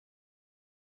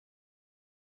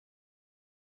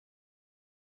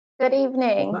Good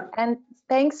evening, and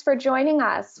thanks for joining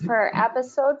us for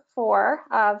episode 4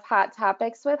 of Hot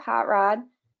Topics with Hot Rod.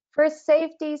 For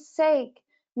safety's sake,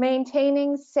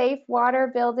 maintaining safe water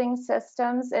building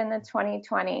systems in the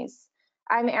 2020s.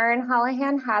 I'm Erin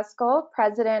Holohan Haskell,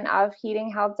 president of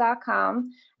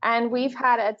heatinghelp.com, and we've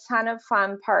had a ton of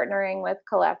fun partnering with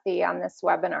Caleffi on this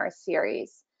webinar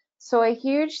series. So a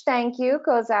huge thank you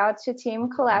goes out to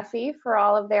Team Caleffi for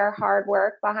all of their hard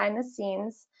work behind the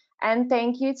scenes. And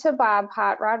thank you to Bob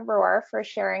Hot Rod Rohr for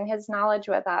sharing his knowledge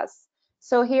with us.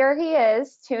 So here he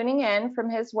is, tuning in from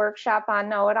his workshop on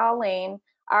Know-It-All Lane,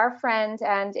 our friend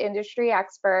and industry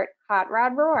expert, Hot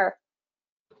Rod Rohr.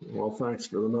 Well, thanks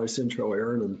for the nice intro,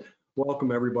 Erin, and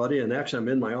welcome everybody. And actually, I'm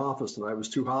in my office and I was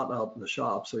too hot out in the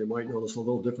shop, so you might notice a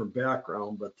little different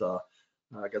background, but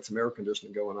I got some air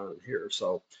conditioning going on in here.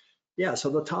 So yeah, so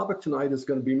the topic tonight is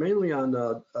going to be mainly on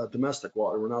domestic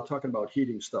water. We're not talking about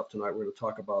heating stuff tonight. We're going to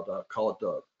talk about, call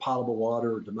it potable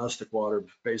water, or domestic water,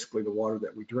 basically the water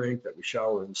that we drink, that we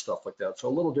shower and stuff like that. So a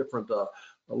little different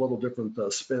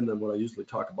spin than what I usually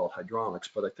talk about hydronics.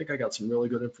 But I think I got some really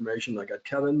good information. I got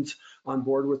Kevin's on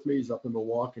board with me. He's up in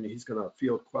Milwaukee and he's going to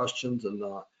field questions. And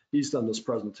he's done this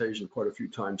presentation quite a few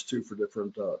times too for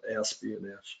different ASPE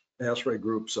and ASHRAE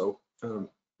groups. So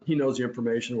he knows the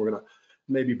information. We're going to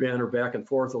maybe banter back and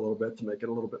forth a little bit to make it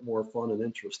a little bit more fun and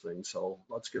interesting. So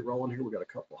let's get rolling here. We got a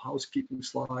couple of housekeeping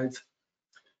slides.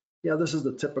 Yeah, this is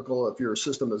the typical, if your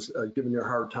system is giving you a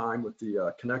hard time with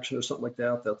the connection or something like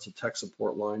that, that's a tech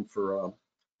support line for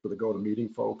the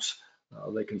GoToMeeting folks.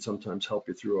 They can sometimes help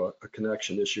you through a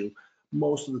connection issue.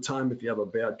 Most of the time, if you have a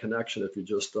bad connection, if you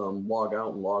just log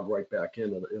out and log right back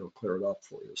in, it'll clear it up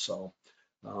for you. So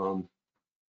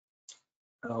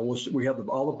we have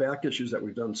all the back issues that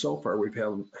we've done so far. We've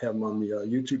have them on the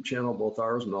YouTube channel, both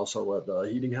ours and also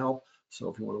at Heating Help. So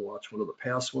if you want to watch one of the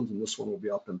past ones, and this one will be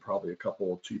up in probably a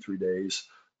couple, 2-3 days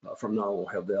from now, we'll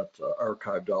have that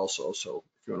archived also. So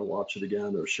if you want to watch it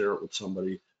again or share it with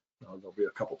somebody, there'll be a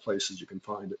couple places you can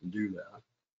find it and do that.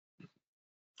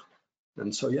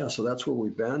 And so, yeah, so that's where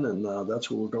we've been, and that's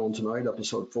where we're going tonight,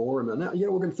 episode 4. And then,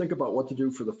 we're going to think about what to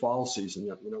do for the fall season.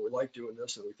 You know, we like doing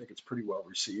this, and we think it's pretty well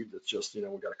received. It's just, we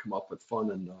got to come up with fun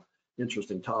and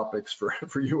interesting topics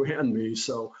for you and me.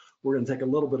 So we're going to take a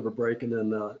little bit of a break and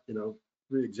then,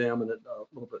 re-examine it a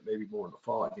little bit, maybe more in the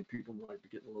fall. I think people might be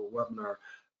getting a little webinar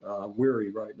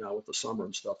weary right now with the summer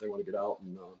and stuff. They want to get out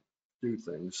and do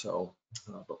things. So,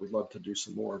 but we'd love to do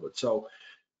some more of it. So,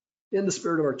 in the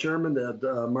spirit of our chairman,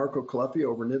 Marco Caleffi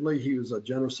over in Italy, he was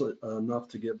generous enough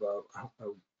to give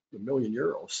 €1 million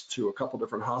to a couple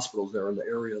different hospitals there in the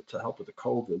area to help with the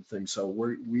COVID thing. So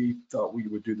we thought we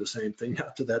would do the same thing,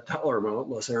 not to that dollar amount,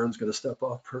 unless Aaron's going to step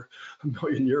up for €1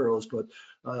 million. But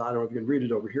I don't know if you can read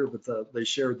it over here, but they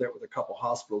shared that with a couple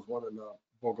hospitals, one in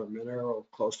Borgo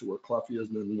close to where Caleffi is,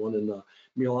 and then one in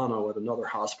Milano at another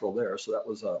hospital there. So that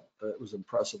was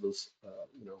impressive as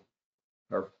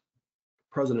our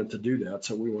president to do that.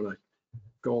 So we want to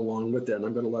go along with that. And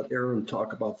I'm going to let Aaron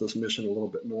talk about this mission a little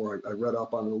bit more. I read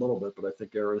up on it a little bit, but I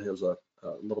think Aaron has a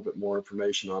little bit more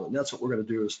information on it. And that's what we're going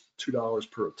to do is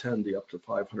 $2 per attendee up to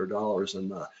 $500. And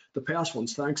the past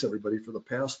ones, thanks everybody for the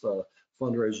past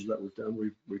fundraisers that we've done.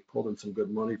 We've pulled in some good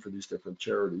money for these different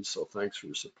charities. So thanks for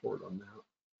your support on that.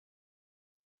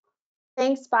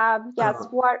 Thanks, Bob. Yes,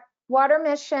 Water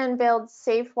Mission builds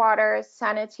safe water,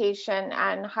 sanitation,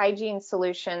 and hygiene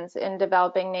solutions in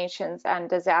developing nations and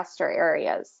disaster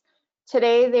areas.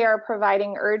 Today, they are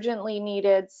providing urgently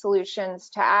needed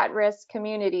solutions to at-risk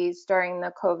communities during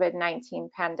the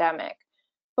COVID-19 pandemic.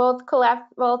 Both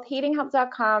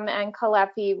heatinghelp.com and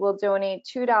Caleffi will donate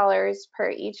 $2 per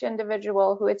each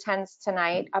individual who attends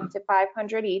tonight, up to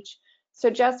 $500 each. So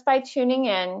just by tuning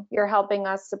in, you're helping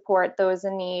us support those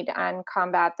in need and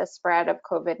combat the spread of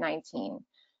COVID-19.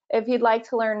 If you'd like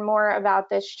to learn more about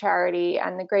this charity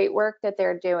and the great work that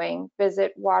they're doing,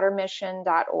 visit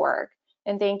watermission.org.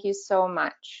 And thank you so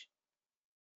much.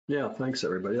 Yeah, thanks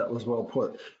everybody. That was well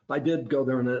put. I did go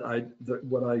there, and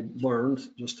what I learned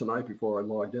just tonight before I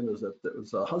logged in is that it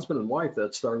was a husband and wife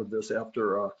that started this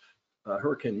after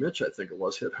Hurricane Mitch, I think it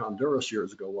was, hit Honduras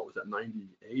years ago. What was that,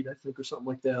 98, I think, or something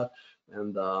like that.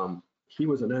 And he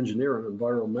was an engineer, an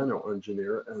environmental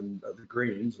engineer, and the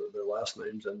Greens, their last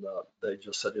names, and they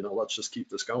just said, let's just keep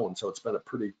this going. So it's been a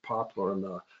pretty popular, and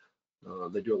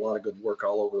they do a lot of good work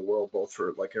all over the world, both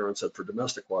for, like Aaron said, for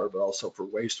domestic water, but also for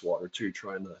wastewater too,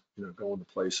 trying to go into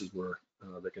places where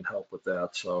they can help with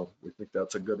that. So we think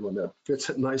that's a good one that fits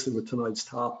it nicely with tonight's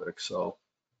topic. So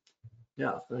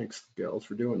yeah, thanks, gals,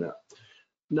 for doing that.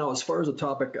 Now, as far as the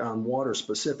topic on water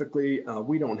specifically,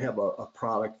 we don't have a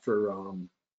product for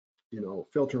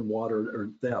filtering water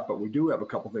or that, but we do have a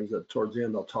couple things that towards the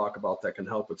end I'll talk about that can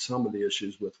help with some of the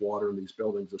issues with water in these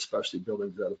buildings, especially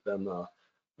buildings that have been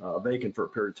vacant for a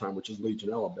period of time, which is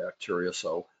legionella bacteria.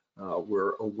 So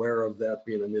we're aware of that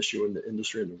being an issue in the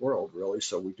industry and the world, really.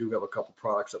 So we do have a couple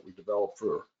products that we developed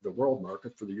for the world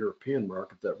market, for the European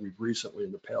market, that we've recently,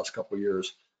 in the past couple of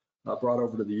years, brought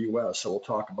over to the U.S. So we'll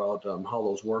talk about how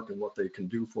those work and what they can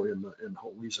do for you, and the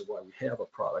whole reason why we have a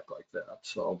product like that.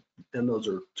 So, and those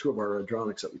are two of our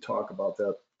hydronics that we talk about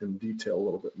that in detail a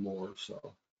little bit more.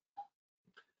 So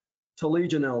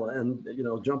legionella, and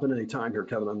jump in any time here,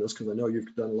 Kevin, on this, because I know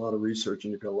you've done a lot of research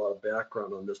and you've got a lot of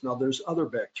background on this. Now, there's other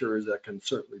bacteria that can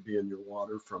certainly be in your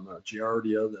water, from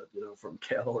Giardia, that from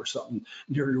cattle or something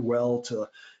near your well, to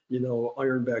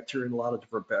iron bacteria and a lot of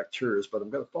different bacteria. But I'm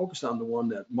going to focus on the one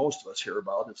that most of us hear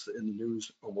about. It's in the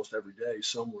news almost every day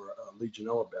somewhere,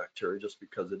 legionella bacteria, just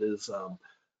because it is.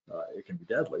 It can be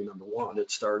deadly. Number one,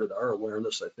 it started our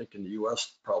awareness, I think, in the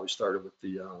U.S. probably started with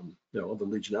the the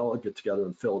Legionella get together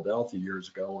in Philadelphia years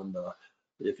ago. And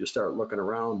if you start looking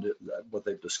around, what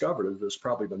they've discovered is there's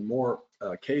probably been more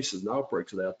cases and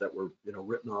outbreaks of that were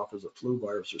written off as a flu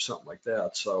virus or something like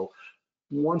that. So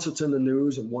once it's in the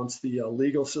news and once the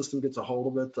legal system gets a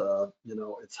hold of it,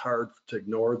 it's hard to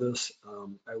ignore this.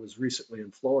 I was recently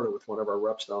in Florida with one of our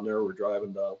reps down there. We're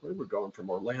driving we were going from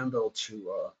Orlando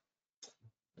to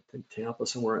I think Tampa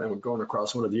somewhere, and we're going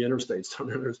across one of the interstates down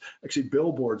there. There's actually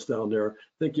billboards down there.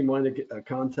 I think you might have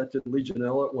contacted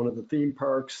Legionella at one of the theme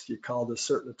parks. You call this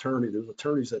certain attorney. There's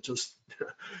attorneys that just,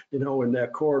 in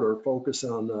that corridor focus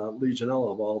on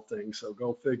Legionella of all things. So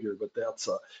go figure. But that's,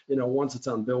 once it's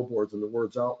on billboards and the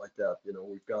word's out like that,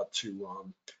 we've got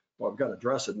to, well, I've got to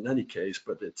address it in any case,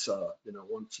 but it's,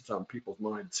 once it's on people's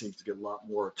mind, it seems to get a lot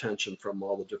more attention from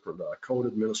all the different code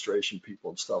administration people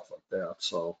and stuff like that.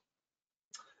 So.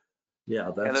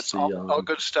 Yeah, that's all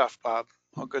good stuff, Bob.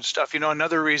 All good stuff.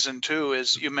 Another reason too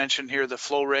is you mentioned here the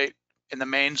flow rate in the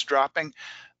mains dropping.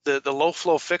 The low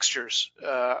flow fixtures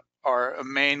are a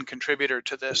main contributor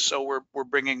to this. So we're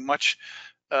bringing much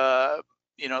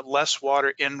less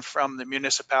water in from the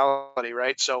municipality,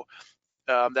 right? So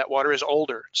that water is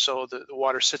older. So the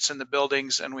water sits in the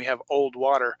buildings, and we have old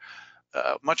water,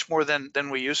 much more than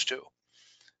we used to.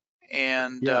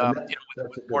 And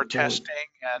with more testing,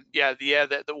 and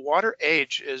the water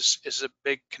age is a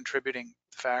big contributing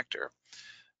factor.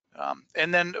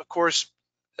 And then of course,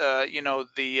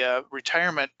 the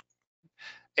retirement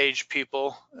age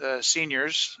people,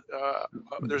 seniors,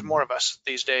 there's more of us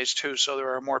these days too, so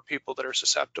there are more people that are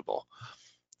susceptible.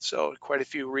 So quite a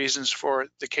few reasons for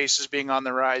the cases being on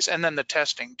the rise. And then the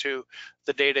testing too,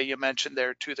 the data you mentioned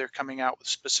there too, they're coming out with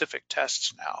specific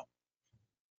tests now.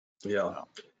 Yeah.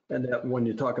 And that when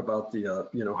you talk about the,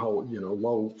 how,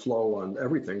 low flow on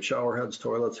everything, shower heads,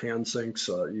 toilets, hand sinks,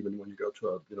 even when you go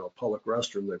to a public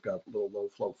restroom, they've got little low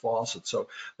flow faucets. So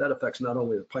that affects not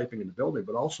only the piping in the building,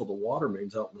 but also the water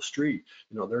mains out in the street.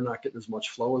 They're not getting as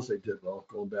much flow as they did,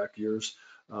 going back years.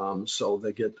 So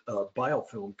they get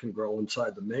biofilm can grow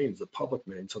inside the mains, the public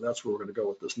mains. So that's where we're going to go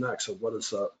with this next. So what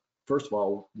is, first of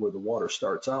all, where the water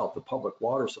starts out, the public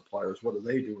water suppliers, what are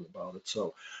they doing about it?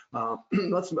 So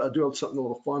let's do something a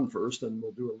little fun first, and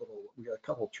we'll do we got a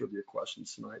couple of trivia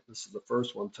questions tonight. This is the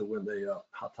first one to win the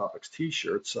Hot Topics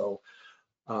t-shirt. So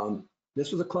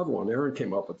this was a clever one. Aaron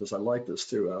came up with this. I like this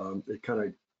too. It kind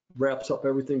of wraps up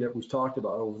everything that we've talked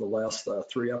about over the last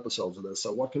 3 episodes of this.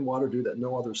 So what can water do that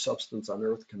no other substance on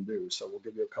earth can do? So we'll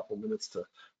give you a couple minutes to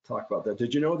talk about that.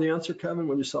 Did you know the answer, Kevin,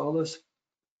 when you saw this?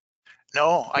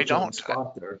 No, I don't.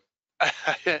 Spot there.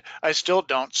 I still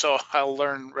don't, so I'll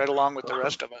learn right along with the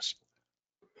rest of us.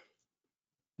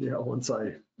 Yeah, once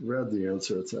I read the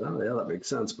answer, it said, oh yeah, that makes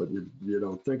sense, but you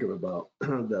don't think about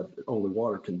that only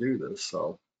water can do this.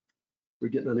 So we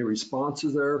getting any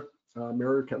responses there,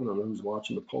 Mary? Kevin, I don't know who's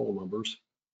watching the poll numbers.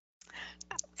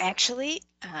 Actually,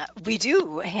 we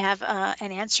do have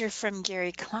an answer from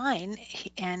Gary Klein,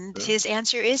 and his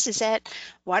answer is that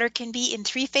water can be in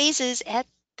 3 phases at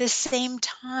the same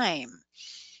time.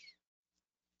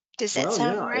 Does that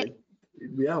sound right?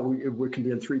 It can be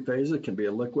in 3 phases. It can be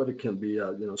a liquid. It can be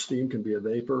steam, can be a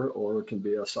vapor, or it can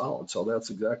be a solid. So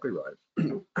that's exactly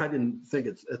right. I didn't think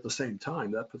it's at the same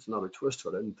time. That puts another twist to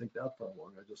it. I didn't think that far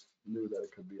along. I just knew that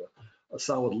it could be a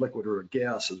solid, liquid, or a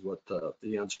gas is what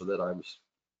the answer that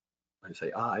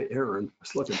Aaron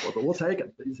was looking for, but we'll take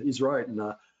it. He's right.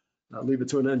 And leave it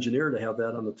to an engineer to have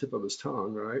that on the tip of his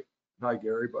tongue, right? Hi,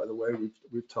 Gary, by the way,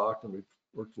 we've talked and we've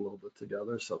worked a little bit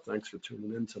together. So thanks for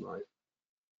tuning in tonight.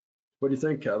 What do you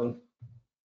think, Kevin?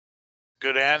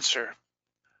 Good answer.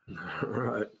 All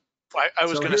right. I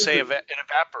was going to say it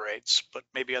evaporates, but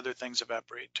maybe other things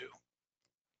evaporate too.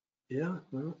 Yeah,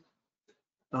 well,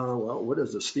 what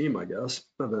is the steam, I guess,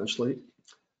 eventually.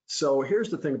 So here's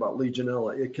the thing about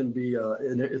Legionella. It can be,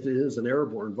 it is an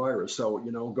airborne virus. So,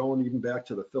 going even back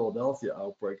to the Philadelphia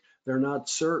outbreak, they're not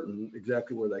certain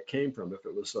exactly where that came from. If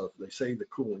it was, they say the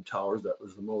cooling towers, that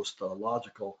was the most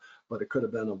logical, but it could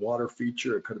have been a water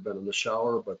feature. It could have been in the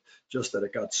shower, but just that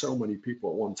it got so many people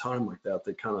at one time like that,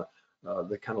 they kind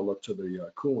of look to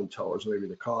the cooling towers, maybe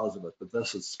the cause of it. But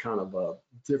this is kind of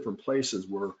different places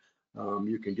where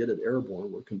you can get it airborne,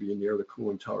 where it can be in the air. The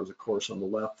cooling towers, of course, on the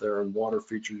left there, and water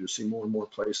features. You see more and more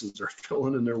places they're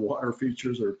filling in their water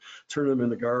features or turning them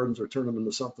into gardens or turning them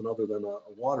into something other than a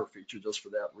water feature just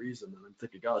for that reason. And I'm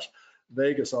thinking, gosh,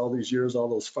 Vegas, all these years, all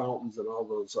those fountains and all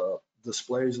those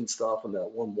displays and stuff, and that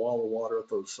one wall of water at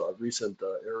those recent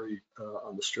area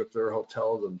on the strip there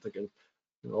hotels. I'm thinking,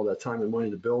 all that time and money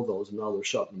to build those, and now they're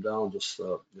shutting them down just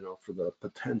for the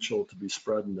potential to be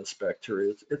spreading this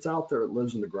bacteria. It's out there. It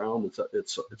lives in the ground.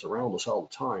 It's around us all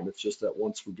the time. It's just that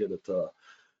once we get it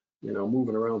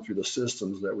moving around through the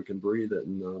systems, that we can breathe it,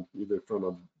 and either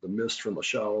from the mist from a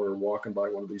shower or walking by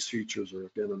one of these features, or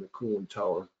again in the cooling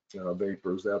tower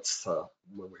vapors, that's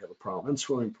when we have a problem. And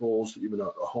swimming pools, even a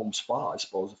home spa, I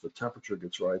suppose, if the temperature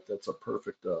gets right, that's a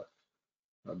perfect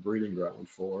breeding ground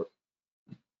for it.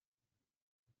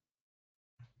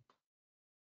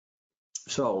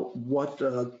 So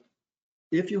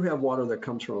if you have water that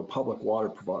comes from a public water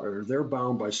provider, they're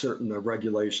bound by certain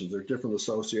regulations. There are different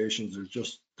associations. There's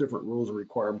just different rules and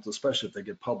requirements, especially if they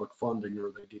get public funding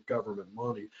or they get government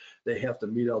money. They have to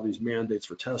meet all these mandates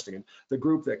for testing. And the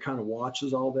group that kind of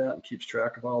watches all that and keeps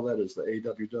track of all that is the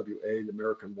AWWA, the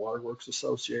American Water Works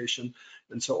Association.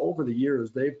 And so over the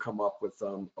years, they've come up with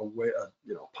a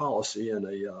policy and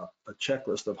a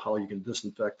checklist of how you can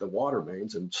disinfect the water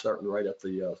mains, and starting right at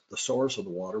the source of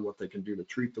the water, what they can do to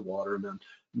treat the water, and then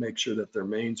make sure that their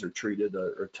mains are treated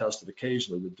or tested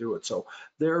occasionally to do it. So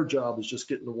their job is just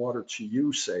getting the water to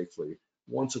you safely.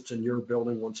 Once it's in your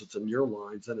building, once it's in your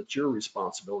lines, then it's your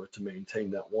responsibility to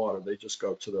maintain that water. They just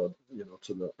go to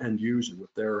the end user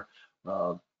with their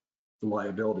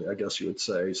liability, I guess you would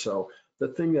say. So the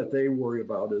thing that they worry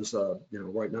about is,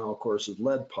 right now, of course, is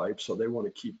lead pipes. So they want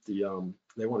to keep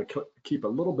keep a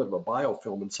little bit of a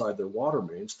biofilm inside their water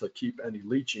mains to keep any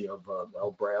leaching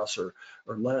of brass or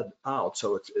lead out.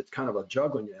 So it's kind of a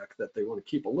juggling act, that they want to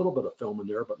keep a little bit of film in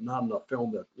there, but not enough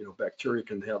film that bacteria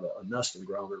can have a nesting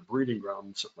ground or a breeding ground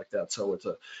and something like that. So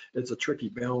it's a tricky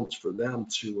balance for them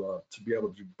to be able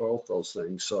to do both those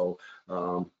things. So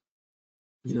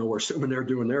we're assuming they're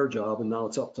doing their job, and now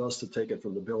it's up to us to take it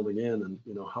from the building in,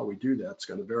 and how we do that's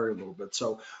going to vary a little bit.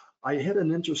 So I had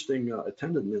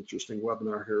attended an interesting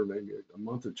webinar here maybe a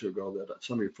month or two ago that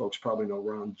some of you folks probably know.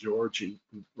 Ron George, he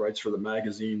writes for the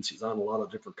magazines. He's on a lot of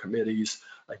different committees.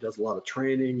 He does a lot of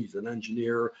training. He's an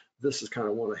engineer. This is kind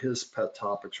of one of his pet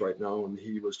topics right now, and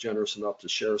he was generous enough to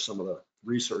share some of the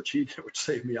research he did, which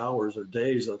saved me hours or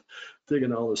days of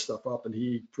digging all this stuff up. And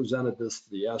he presented this to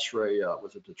the ASHRAE,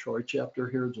 was it Detroit chapter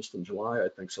here just in July, I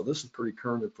think. So this is pretty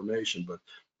current information, but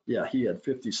yeah, he had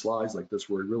 50 slides like this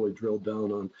where he really drilled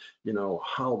down on,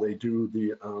 how they do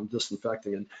the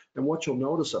disinfecting. And what you'll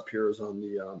notice up here is on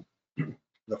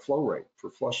the flow rate for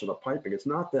flushing up piping. It's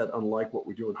not that unlike what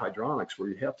we do in hydronics, where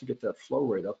you have to get that flow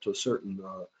rate up to a certain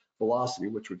velocity,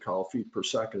 which we call feet per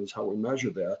second, is how we measure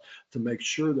that, to make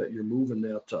sure that you're moving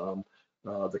that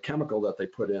the chemical that they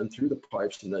put in through the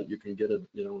pipes, and that you can get it,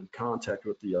 in contact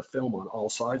with the film on all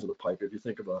sides of the pipe. If you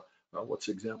think of what's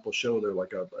the example show there,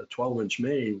 like a 12-inch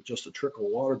main with just a trickle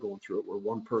of water going through it, where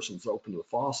one person's open to the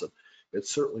faucet,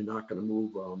 it's certainly not going to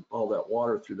move all that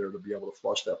water through there to be able to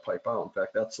flush that pipe out. In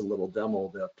fact, that's a little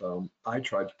demo that I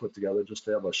tried to put together just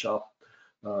to have a shop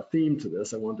theme to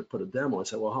this. I wanted to put a demo. I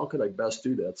said, well, how could I best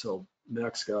do that? So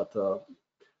Max got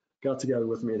together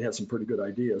with me and had some pretty good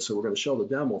ideas. So we're going to show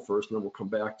the demo first, and then we'll come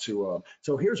back to,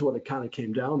 so here's what it kind of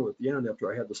came down to at the end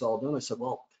after I had this all done. I said,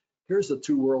 well, here's the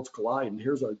two worlds colliding.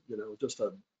 Here's just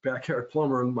a backyard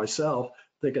plumber and myself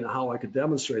thinking of how I could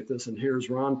demonstrate this. And here's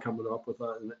Ron coming up with,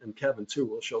 and Kevin too,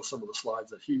 we'll show some of the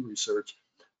slides that he researched,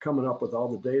 coming up with all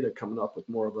the data, coming up with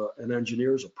more of an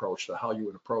engineer's approach to how you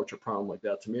would approach a problem like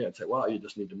that. To me, I'd say, well, you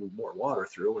just need to move more water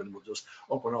through, and we'll just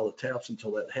open all the taps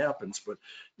until that happens. But,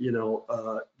 you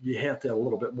have to have a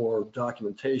little bit more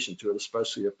documentation to it,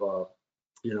 especially if,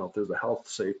 if there's a health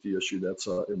safety issue that's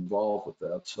involved with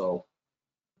that. So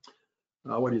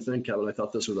what do you think, Kevin? I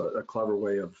thought this was a clever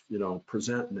way of,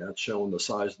 presenting that, showing the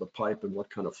size of the pipe and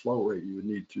what kind of flow rate you would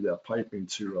need through that piping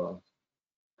to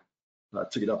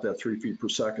get up that 3 feet per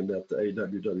second that the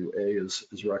AWWA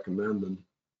is recommending.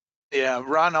 Yeah,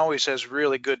 Ron always has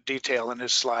really good detail in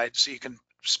his slides. You can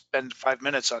spend 5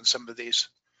 minutes on some of these.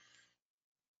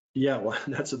 Yeah, well,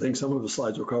 that's the thing. Some of the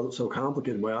slides were so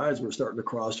complicated. My eyes were starting to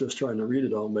cross just trying to read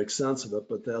it all, make sense of it.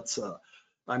 But that's,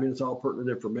 I mean, it's all pertinent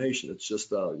information. It's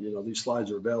just, these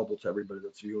slides are available to everybody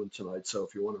that's viewing tonight. So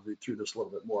if you want to read through this a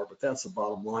little bit more, but that's the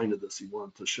bottom line of this. He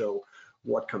wanted to show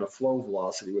what kind of flow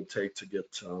velocity it would take to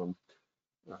get to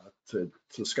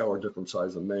scour different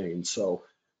sides of mains. So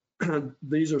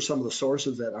these are some of the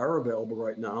sources that are available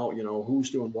right now. Who's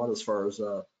doing what as far as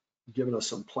giving us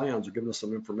some plans or giving us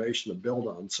some information to build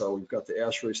on. So we've got the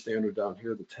ASHRAE standard down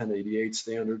here, the 1088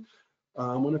 standard.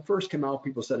 When it first came out,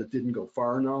 people said it didn't go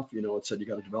far enough. It said you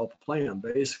got to develop a plan,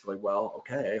 basically. Well,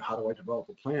 okay, how do I develop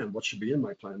a plan? What should be in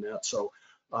my plan? So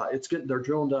they're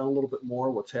drilling down a little bit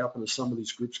more. What's happened is some of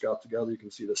these groups got together. You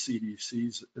can see the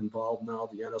CDC's involved now,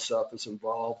 the NSF is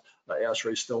involved,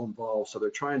 ASHRAE still involved. So they're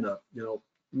trying to,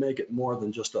 make it more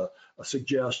than just a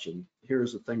suggestion.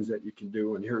 Here's the things that you can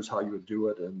do, and here's how you would do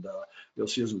it. And you'll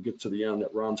see as we get to the end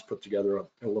that Ron's put together a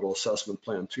little assessment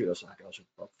plan too. That's,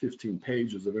 about 15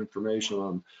 pages of information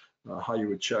on how you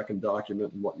would check and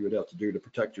document and what you would have to do to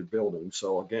protect your building.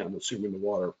 So again, assuming the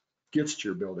water gets to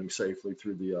your building safely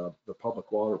through the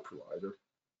public water provider.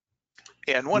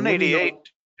 And 188,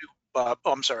 Bob,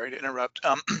 I'm sorry to interrupt.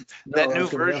 That new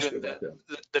version,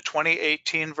 the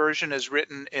 2018 version is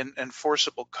written in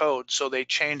enforceable code. So they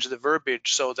changed the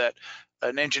verbiage so that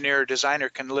an engineer or designer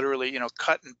can literally,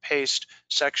 cut and paste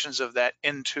sections of that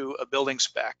into a building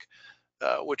spec,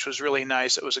 which was really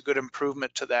nice. It was a good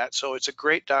improvement to that. So it's a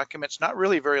great document. It's not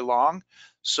really very long.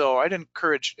 So I'd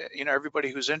encourage,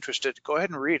 everybody who's interested, go ahead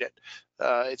and read it.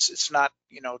 It's not,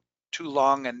 too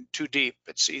long and too deep.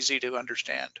 It's easy to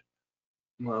understand.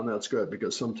 Well, that's good,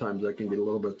 because sometimes that can get a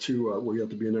little bit too, where you have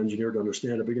to be an engineer to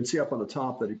understand it. But you can see up on the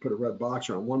top that he put a red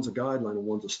box around. One's a guideline and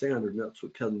one's a standard, and that's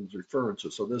what Kevin's referring to.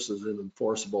 So this is an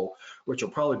enforceable, which will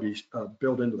probably be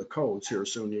built into the codes here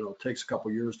soon. It takes a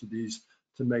couple years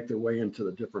to make their way into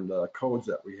the different codes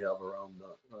that we have around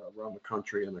the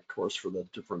country, and of course for the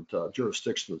different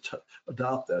jurisdictions to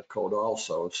adopt that code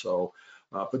also. So,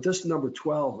 but this number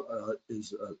 12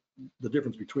 is the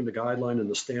difference between the guideline and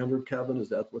the standard, Kevin. Is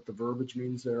that what the verbiage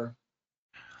means there?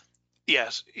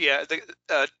 Yes, yeah,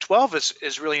 the 12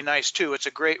 is really nice too. It's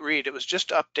a great read. It was just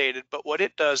updated, but what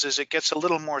it does is it gets a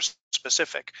little more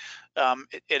specific.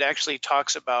 It actually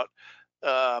talks about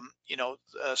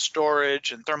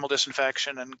storage and thermal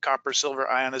disinfection and copper silver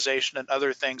ionization and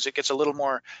other things. It gets a little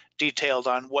more detailed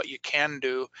on what you can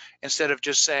do, instead of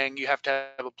just saying you have to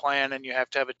have a plan and you have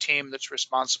to have a team that's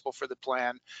responsible for the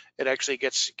plan. It actually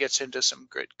gets into some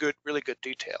really good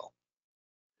detail.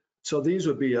 So these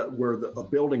would be where a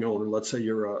building owner, let's say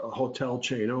you're a hotel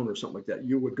chain owner or something like that,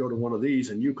 you would go to one of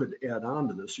these and you could add on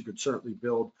to this. You could certainly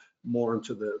build more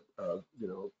into the,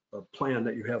 a plan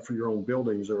that you have for your own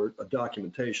buildings, or a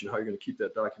documentation, how you're going to keep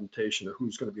that documentation, or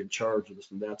who's going to be in charge of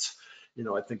this. And that's,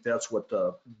 I think that's what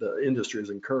the industry has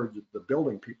encouraged the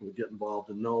building people to get involved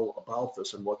and know about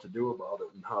this and what to do about it,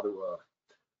 and how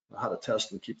to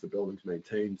test and keep the buildings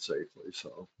maintained safely.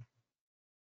 So.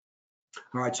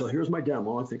 All right, so here's my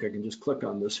demo. I think I can just click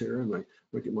on this here and I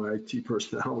look at my IT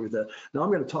personality with that. Now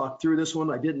I'm going to talk through this one.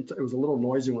 It was a little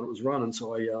noisy when it was running.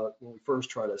 So when we first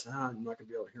tried, I said, I'm not going to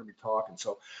be able to hear me talking.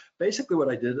 So basically what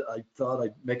I did, I thought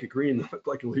I'd make it green, look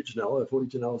like a legionella. If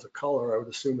legionella is a color, I would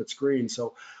assume it's green.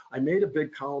 So I made a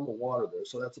big column of water there.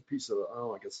 So that's a piece of,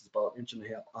 I guess it's about 1.5 inch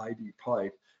ID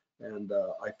pipe. And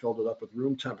I filled it up with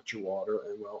room temperature water.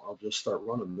 And well, I'll just start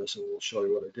running this and we'll show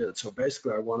you what I did. So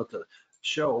basically I wanted to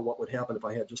show what would happen if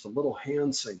I had just a little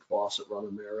hand sink faucet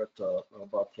running there at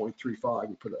about 0.35.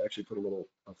 We actually put a little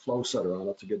flow setter on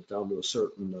it to get down to a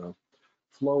certain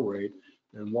flow rate,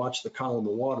 and watch the column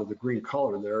of water, the green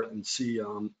color there, and see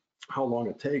how long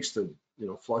it takes to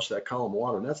flush that column of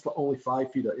water. And that's only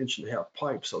 5 feet, 1.5 inch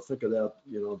pipe. So think of that,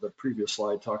 the previous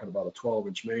slide talking about a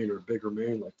 12-inch main or a bigger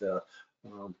main like that.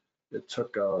 It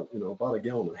took, about 1.5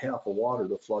 gallons of water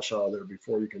to flush out of there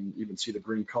before you can even see the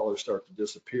green color start to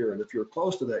disappear. And if you're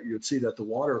close to that, you'd see that the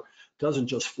water doesn't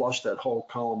just flush that whole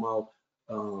column out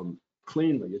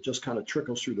cleanly. It just kind of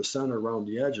trickles through the center around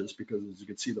the edges, because as you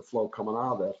can see the flow coming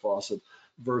out of that faucet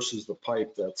versus the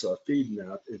pipe that's feeding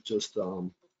that, it just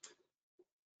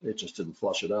didn't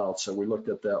flush it out. So we looked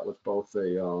at that with both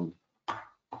a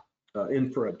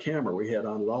infrared camera we had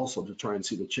on it also, to try and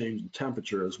see the change in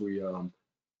temperature as we were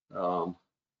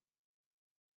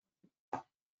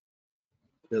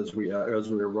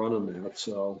running that.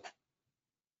 So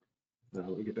Now,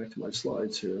 let me get back to my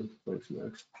slides here. Thanks,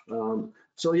 Max.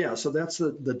 So yeah, so that's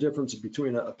the difference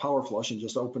between a power flush and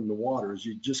just opening the water is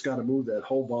you just got to move that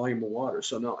whole volume of water.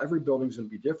 So now every building's going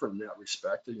to be different in that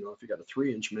respect. You know, if you got a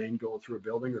 3-inch main going through a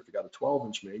building, or if you got a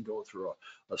 12-inch main going through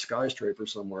a skyscraper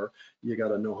somewhere, you got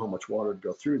to know how much water to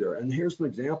go through there. And here's an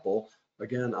example,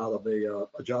 again, out of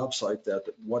a job site, that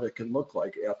what it can look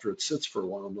like after it sits for a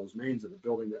while in those mains in a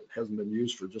building that hasn't been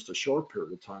used for just a short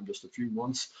period of time, just a few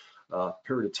months.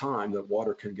 Period of time, that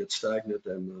water can get stagnant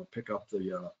and pick up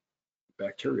the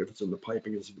bacteria if it's in the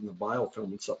piping, is in the biofilm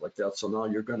and stuff like that. So now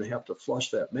you're going to have to flush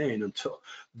that main until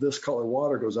this color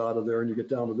water goes out of there, and you get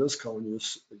down to this color, and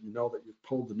you know that you've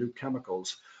pulled the new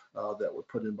chemicals that were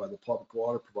put in by the public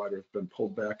water provider. It's been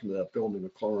pulled back into that building, the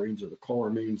chlorines or the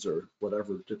chloramines or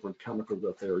whatever different chemical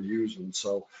that they're using.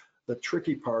 So the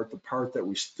tricky part, the part that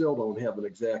we still don't have an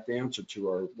exact answer to,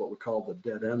 are what we call the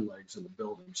dead end legs in the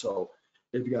building. So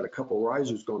if you got a couple of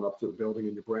risers going up to the building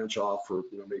and you branch off for,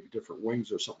 you know, maybe different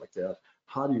wings or something like that,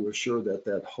 how do you assure that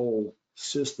that whole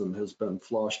system has been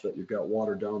flushed, that you've got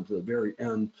water down to the very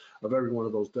end of every one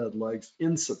of those dead legs,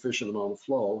 insufficient amount of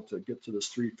flow to get to this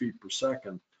 3 feet per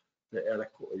second to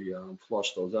adequately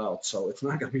flush those out? So it's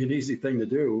not going to be an easy thing to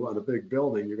do on a big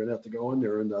building. You're going to have to go in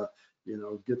there and, you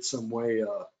know, get some way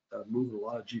moving a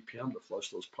lot of GPM to flush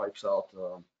those pipes out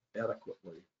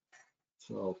adequately.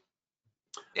 So.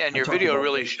 Yeah, and your video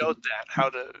really showed that, how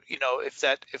to, you know, if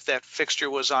that fixture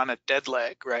was on a dead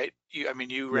leg, right?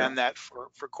 You ran that for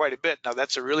quite a bit. Now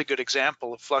that's a really good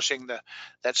example of flushing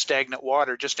that stagnant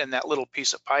water just in that little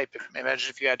piece of pipe. Imagine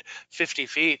if you had 50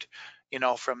 feet, you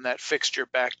know, from that fixture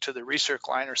back to the recirc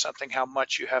line or something, how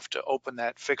much you have to open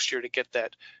that fixture to get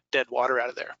that dead water out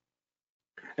of there.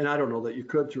 And I don't know that you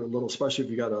could through a little, especially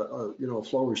if you got a you know, a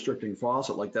flow restricting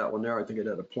faucet like that one there. I think it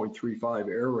had a 0.35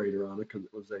 aerator on it because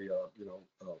it was a you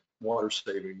know, water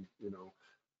saving, you know,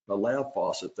 a lab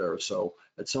faucet there. So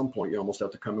at some point you almost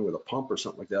have to come in with a pump or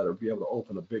something like that, or be able to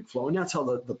open a big flow. And that's how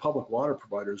the public water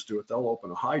providers do it. They'll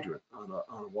open a hydrant on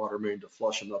a water main to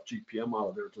flush enough GPM out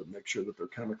of there to make sure that their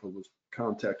chemical was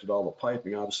contacted all the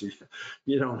piping. Obviously,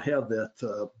 you don't have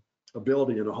that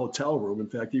ability in a hotel room. In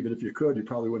fact, even if you could, you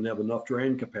probably wouldn't have enough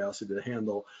drain capacity to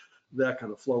handle that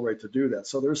kind of flow rate to do that.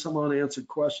 So there's some unanswered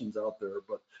questions out there,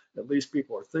 but at least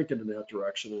people are thinking in that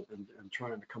direction and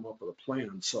trying to come up with a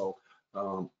plan. So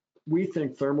we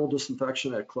think thermal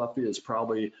disinfection at Caleffi is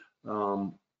probably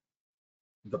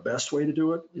the best way to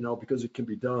do it, you know, because it can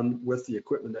be done with the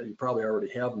equipment that you probably already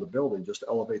have in the building. Just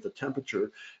elevate the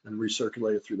temperature and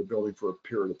recirculate it through the building for a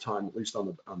period of time, at least on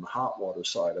the hot water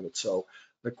side of it. So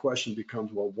the question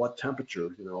becomes, well, what temperature,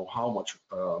 you know, how much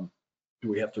do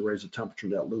we have to raise the temperature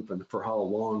in that loop, and for how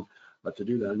long to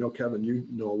do that? I know, Kevin, you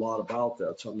know a lot about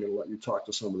that, so I'm going to let you talk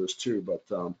to some of this too,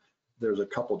 but there's a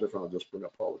couple different, I'll just bring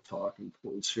up all the talking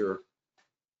points here.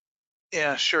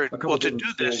 Yeah, sure. Well, to do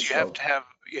this, you have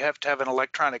to have an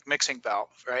electronic mixing valve,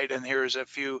 right? And here's a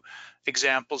few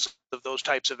examples of those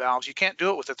types of valves. You can't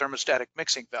do it with a thermostatic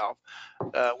mixing valve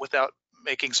without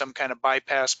making some kind of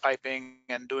bypass piping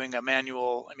and doing a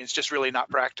manual. I mean, it's just really not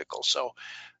practical. So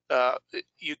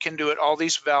you can do it. All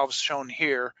these valves shown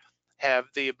here have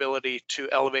the ability to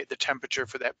elevate the temperature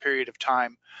for that period of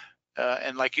time.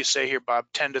 And like you say here, Bob,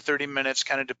 10 to 30 minutes,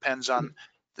 kind of depends on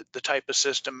the type of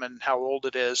system and how old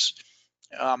it is.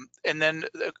 And then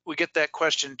we get that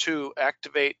question too: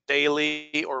 activate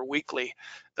daily or weekly?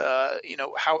 You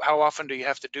know, how often do you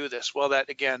have to do this? Well,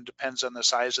 that again depends on the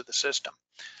size of the system.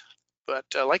 But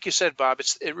like you said, Bob,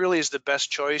 it really is the best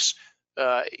choice.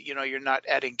 You know, you're not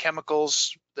adding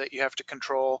chemicals that you have to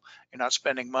control. You're not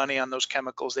spending money on those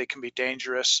chemicals. They can be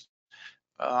dangerous.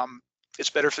 It's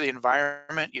better for the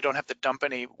environment. You don't have to dump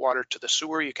any water to the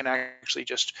sewer. You can actually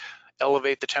just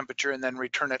elevate the temperature and then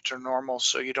return it to normal,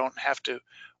 so you don't have to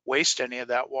waste any of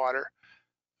that water.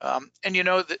 And you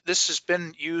know, this has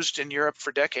been used in Europe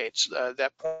for decades,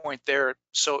 that point there.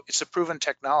 So it's a proven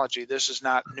technology. This is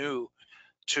not new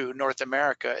to North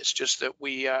America. It's just that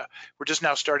we're just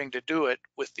now starting to do it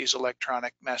with these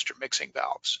electronic master mixing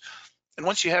valves. And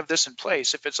once you have this in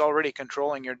place, if it's already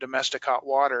controlling your domestic hot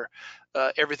water,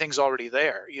 everything's already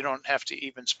there. You don't have to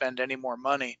even spend any more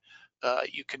money.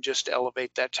 You can just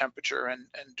elevate that temperature and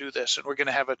do this. And we're going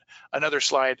to have another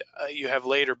slide you have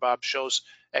later, Bob, shows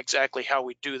exactly how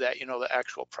we do that, you know, the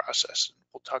actual process.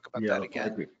 We'll talk about that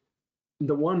again.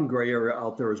 The one gray area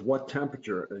out there is what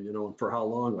temperature, you know, and for how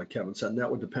long, like Kevin said, and that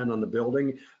would depend on the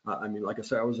building. I mean, like I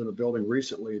said, I was in a building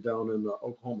recently down in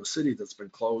Oklahoma City that's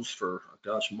been closed for,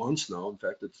 gosh, months now. In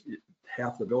fact, it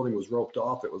half the building was roped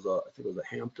off. It was I think it was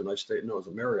a Hampton, I stayed, no, it was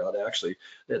a Marriott actually.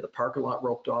 They had the parking lot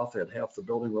roped off. They had half the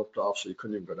building roped off, so you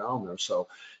couldn't even go down there. So,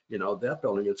 that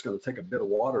building, it's going to take a bit of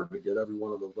water to get every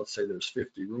one of those, let's say there's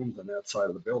 50 rooms on that side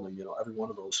of the building, every one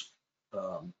of those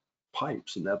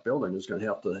pipes in that building is going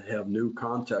to have new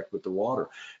contact with the water.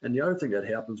 And the other thing that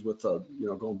happens with,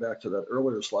 going back to that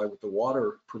earlier slide with the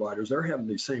water providers, they're having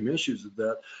these same issues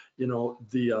that,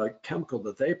 the chemical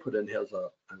that they put in has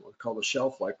I don't want to call it a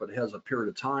shelf life, but it has a period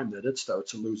of time that it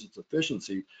starts to lose its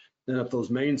efficiency. And if those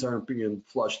mains aren't being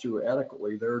flushed through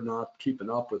adequately, they're not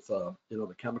keeping up with, the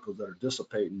chemicals that are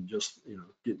dissipating, just,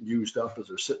 getting used up as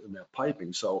they're sitting in that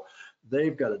piping. So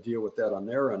they've got to deal with that on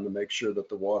their end to make sure that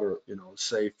the water, is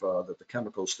safe, that the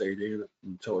chemicals stayed in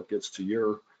until it gets to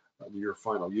your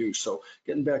final use. So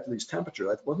getting back to these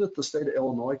temperatures, wasn't it the state of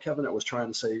Illinois, Kevin, that was trying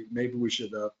to say maybe we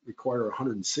should require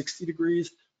 160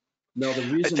 degrees? No, the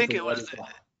reason for that is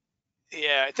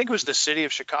I think it was the city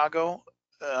of Chicago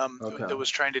okay. that was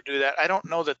trying to do that. I don't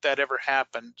know that ever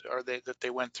happened, or that they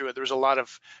went through it. There was a lot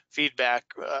of feedback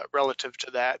relative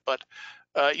to that, but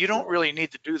you don't really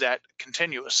need to do that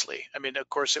continuously. I mean, of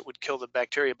course, it would kill the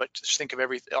bacteria, but just think of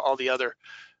all the other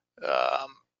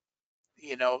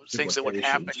things that would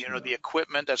happen. The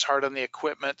equipment, that's hard on the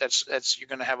equipment. That's you're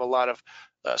going to have a lot of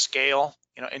scale,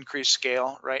 increased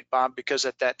scale, right, Bob? Because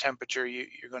at that temperature,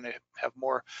 you're going to have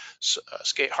more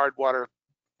hard water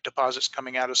deposits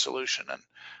coming out of solution. And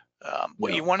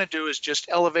what you want to do is just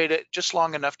elevate it just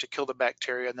long enough to kill the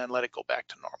bacteria, and then let it go back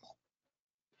to normal.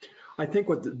 I think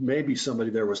maybe somebody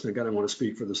there was thinking, I don't want to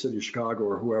speak for the city of Chicago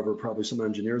or whoever, probably some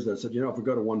engineers that said, if we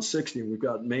go to 160 and we've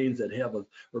got mains that have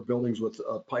or buildings with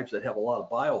pipes that have a lot of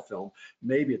biofilm,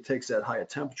 maybe it takes that higher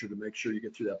temperature to make sure you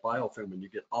get through that biofilm and you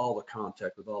get all the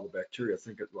contact with all the bacteria. I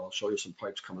think I'll show you some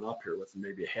pipes coming up here with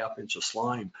maybe a ½ inch of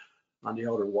slime on the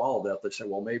outer wall of that. They say,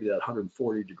 well, maybe that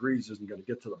 140 degrees isn't going to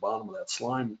get to the bottom of that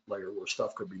slime layer where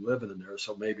stuff could be living in there.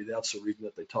 So maybe that's the reason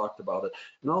that they talked about it.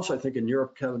 And also, I think in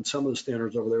Europe, Kevin, some of the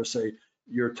standards over there say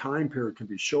your time period can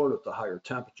be short at the higher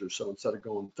temperature. So instead of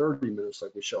going 30 minutes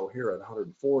like we show here at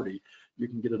 140, you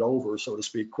can get it over, so to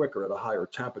speak, quicker at a higher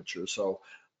temperature. So,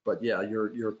 but yeah,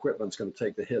 your equipment's going to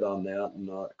take the hit on that. And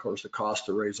of course, the cost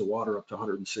to raise the water up to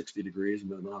 160 degrees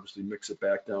and then obviously mix it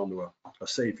back down to a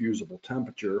safe, usable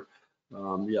temperature.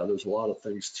 There's a lot of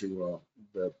things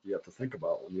that you have to think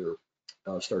about when you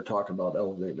start talking about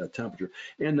elevating that temperature.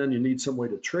 And then you need some way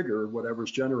to trigger whatever's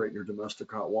generating your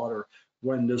domestic hot water.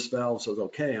 When this valve says,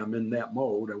 okay, I'm in that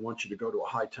mode, I want you to go to a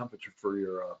high temperature for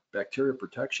your bacteria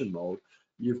protection mode,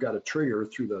 you've got a trigger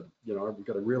through we've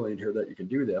got a relay in here that you can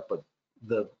do that, but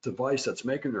the device that's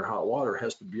making your hot water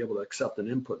has to be able to accept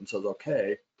an input and says,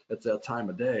 okay, it's that time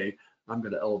of day, I'm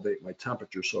going to elevate my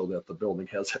temperature so that the building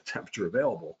has that temperature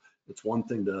available. It's one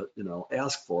thing to,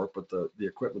 ask for it, but the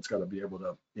equipment's got to be able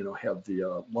to, have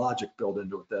the logic built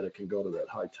into it that it can go to that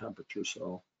high temperature.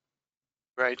 So.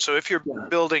 Right. So if your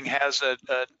building has an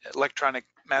electronic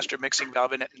master mixing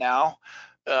valve in it now,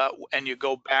 and you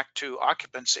go back to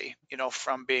occupancy,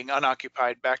 from being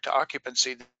unoccupied back to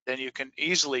occupancy, then you can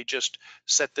easily just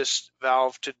set this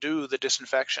valve to do the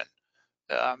disinfection.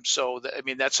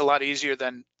 That's a lot easier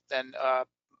than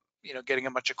getting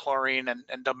a bunch of chlorine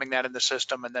and dumping that in the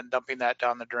system and then dumping that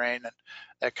down the drain and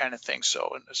that kind of thing.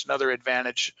 So it's another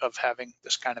advantage of having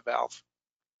this kind of valve.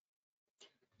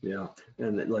 Yeah,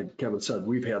 and like Kevin said,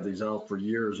 we've had these out for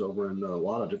years over in a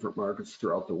lot of different markets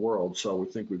throughout the world. So we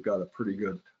think we've got a pretty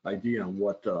good idea on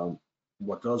what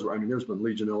does. I mean, there's been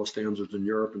legionella standards in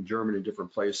Europe and Germany,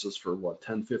 different places for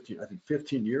 10, 15, I think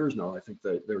 15 years now. I think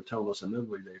they were telling us in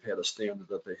Italy they've had a standard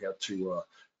that they had to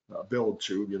build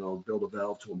a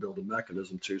valve to and build a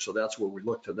mechanism to. So that's where we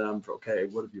look to them for, okay,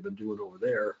 what have you been doing over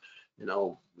there?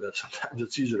 Sometimes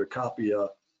it's easier to copy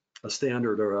a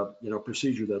standard or a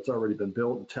procedure that's already been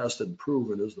built and tested and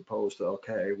proven, as opposed to,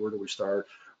 okay, where do we start,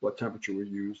 what temperature we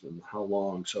use, and how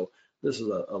long. So this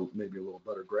is maybe a little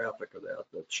better graphic of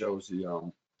that shows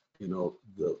the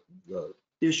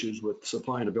issues with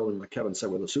supplying a building, like Kevin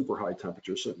said, with a super high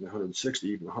temperature, certainly 160,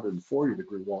 even 140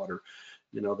 degree water.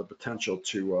 The potential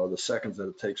to the seconds that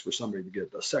it takes for somebody to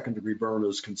get a second degree burn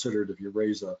is considered, if you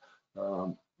raise a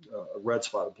red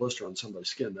spot, a blister on somebody's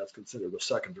skin, that's considered a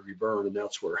second degree burn. And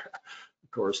that's where,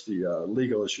 of course, the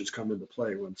legal issues come into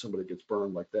play when somebody gets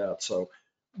burned like that. So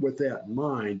with that in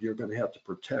mind, you're going to have to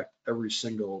protect every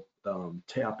single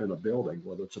tap in a building,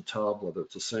 whether it's a tub, whether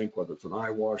it's a sink, whether it's an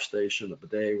eye wash station, a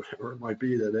bidet, whatever it might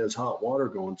be that has hot water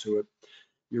going to it.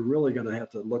 You're really going to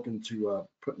have to look into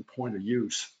putting point of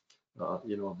use,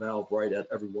 a valve right at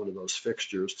every one of those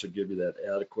fixtures to give you that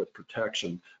adequate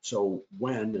protection. So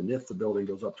when and if the building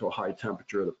goes up to a high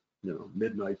temperature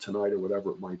midnight tonight or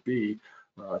whatever it might be.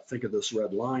 Think of this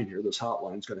red line here. This hot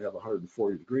line is going to have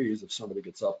 140 degrees. If somebody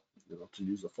gets up, to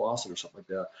use a faucet or something like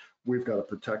that, we've got to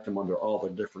protect them under all the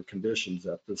different conditions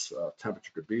that this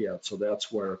temperature could be at. So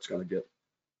that's where it's going to get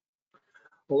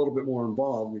a little bit more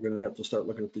involved. You're going to have to start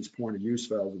looking at these point of use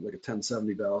valves, like a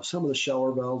 1070 valve. Some of the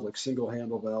shower valves, like single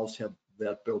handle valves, have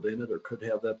that built in it or could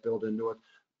have that built into it.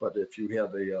 But if you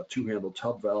have a two-handle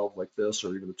tub valve like this,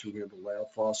 or even a two-handle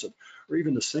lav faucet, or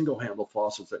even the single-handle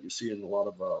faucets that you see in a lot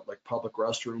of like public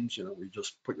restrooms, we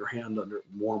just put your hand under it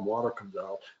and warm water comes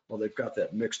out. Well, they've got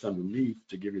that mixed underneath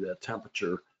to give you that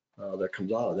temperature that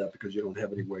comes out of that, because you don't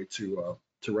have any way to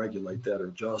regulate that or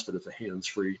adjust it. It's a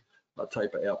hands-free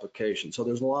type of application. So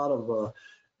there's a lot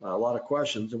of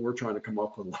questions, and we're trying to come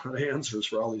up with a lot of answers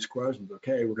for all these questions.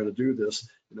 Okay, we're going to do this.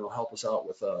 Help us out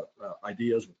with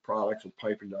ideas, with products, with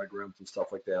piping diagrams and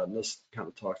stuff like that. And this kind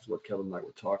of talks to what Kevin and I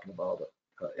were talking about,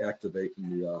 activating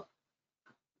the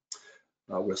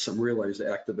with some relays,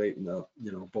 activating the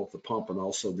both the pump and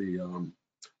also the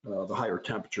higher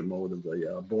temperature mode of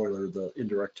the boiler, the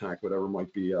indirect tank, whatever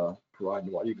might be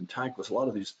providing what, even tankless. A lot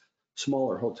of these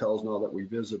smaller hotels now that we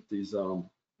visit, these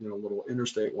little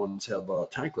interstate ones have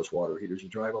tankless water heaters. You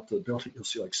drive up to the building, you'll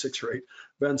see like 6 or 8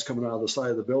 vents coming out of the side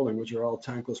of the building, which are all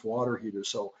tankless water heaters.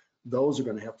 So those are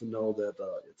going to have to know that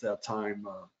it's that time,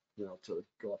 to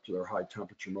go up to their high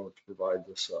temperature mode to provide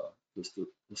this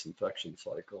disinfection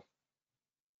cycle.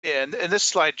 Yeah, and this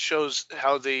slide shows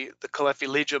how the Caleffi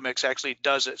Legiomix actually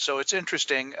does it. So it's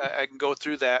interesting. I can go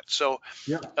through that. So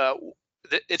yeah.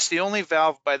 It's the only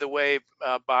valve, by the way,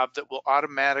 Bob, that will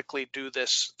automatically do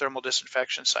this thermal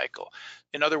disinfection cycle.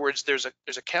 In other words, there's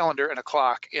a calendar and a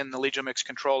clock in the Legiomix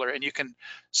controller, and you can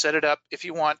set it up if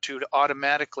you want to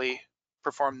automatically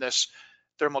perform this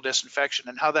thermal disinfection.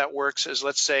 And how that works is,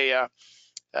 let's say,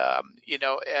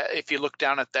 if you look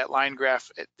down at that line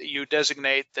graph, you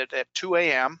designate that at 2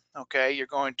 a.m., okay, you're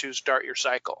going to start your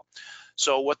cycle.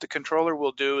 So what the controller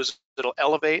will do is it'll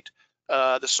elevate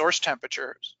the source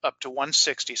temperature up to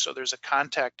 160. So there's a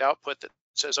contact output that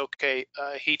says, okay,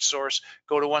 heat source,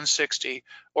 go to 160,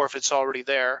 or if it's already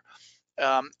there.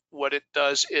 What it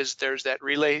does is there's that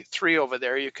relay 3 over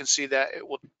there. You can see that it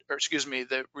will, or excuse me,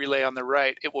 the relay on the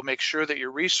right, it will make sure that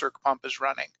your recirc pump is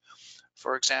running.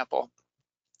 For example,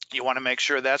 you want to make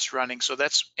sure that's running. So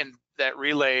that's in that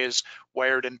relay is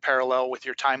wired in parallel with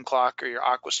your time clock or your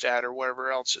aquastat or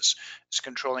whatever else is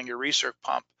controlling your recirc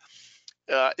pump.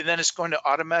 And then it's going to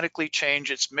automatically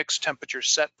change its mixed temperature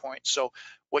set point. So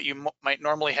what you might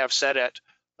normally have set at,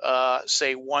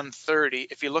 say 130,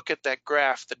 if you look at that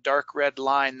graph, the dark red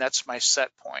line, that's my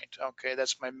set point. Okay,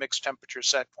 that's my mixed temperature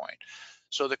set point.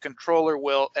 So the controller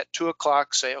will at 2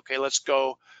 o'clock say, okay, let's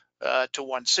go to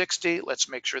 160. Let's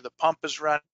make sure the pump is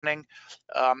running,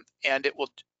 and it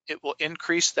will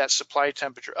increase that supply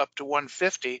temperature up to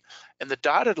 150. And the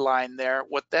dotted line there,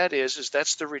 what that is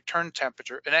that's the return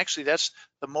temperature. And actually that's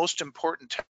the most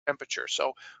important temperature.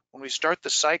 So when we start the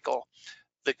cycle,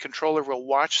 the controller will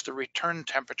watch the return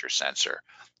temperature sensor.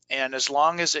 And as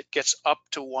long as it gets up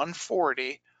to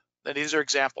 140, then these are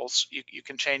examples, you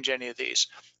can change any of these.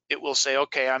 It will say,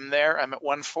 okay, I'm there, I'm at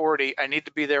 140, I need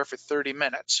to be there for 30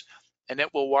 minutes. And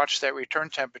it will watch that return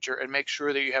temperature and make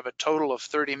sure that you have a total of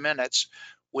 30 minutes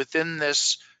within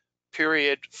this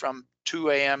period from 2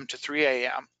 a.m. to 3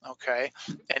 a.m., okay?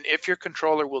 And if your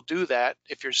controller will do that,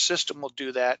 if your system will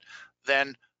do that,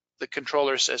 then the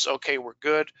controller says, okay, we're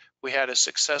good. We had a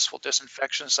successful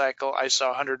disinfection cycle. I saw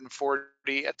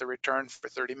 140 at the return for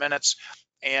 30 minutes,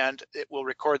 and it will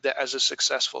record that as a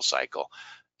successful cycle.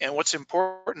 And what's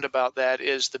important about that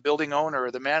is the building owner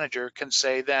or the manager can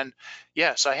say then,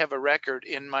 yes, I have a record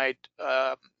in my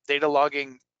data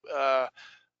logging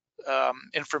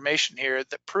information here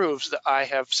that proves that I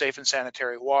have safe and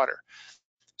sanitary water.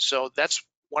 So that's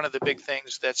one of the big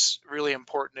things that's really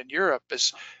important in Europe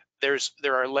is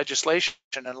there are legislation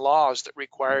and laws that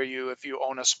require you, if you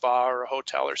own a spa or a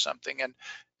hotel or something, and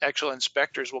actual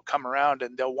inspectors will come around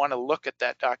and they'll want to look at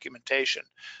that documentation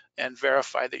and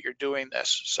verify that you're doing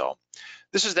this. So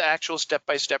this is the actual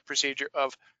step-by-step procedure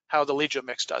of how the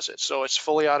Legiomix does it. So it's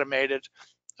fully automated.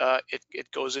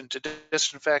 It goes into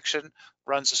disinfection,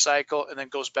 runs a cycle, and then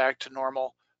goes back to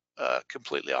normal,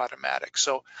 completely automatic.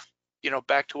 So,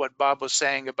 back to what Bob was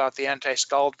saying about the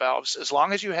anti-scald valves, as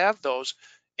long as you have those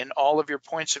in all of your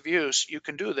points of use, you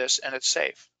can do this and it's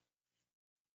safe.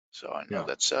 So I know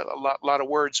that's a lot of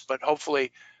words, but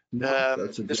hopefully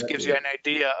this gives you an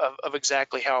idea of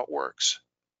exactly how it works.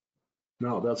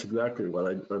 No, that's exactly what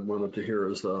I wanted to hear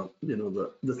is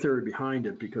the theory behind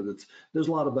it, because there's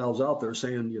a lot of valves out there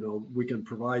saying, we can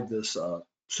provide this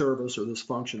service or this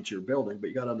function to your building, but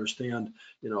you got to understand,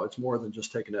 it's more than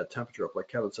just taking that temperature up. Like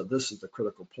Kevin said, this is the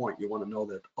critical point. You want to know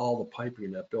that all the piping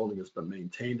in that building has been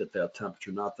maintained at that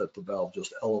temperature, not that the valve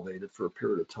just elevated for a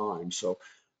period of time. So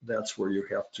that's where you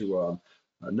have to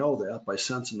know that by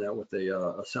sensing that with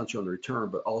a sensor on the return,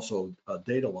 but also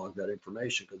data log that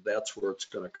information, because that's where it's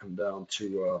going to come down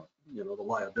to, the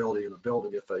liability in the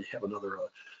building. If they have another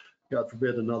God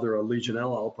forbid, another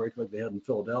legionella outbreak like they had in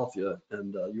Philadelphia,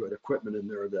 and you had equipment in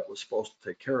there that was supposed to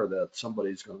take care of that,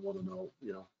 somebody's going to want to know,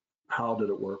 how did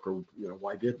it work, or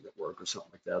why didn't it work, or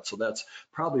something like that. So that's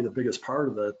probably the biggest part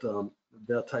of that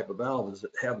that type of valve, is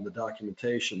that having the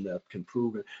documentation that can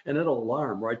prove it, and it'll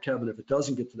alarm, right, Kevin, if it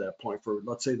doesn't get to that point. For,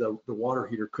 let's say the water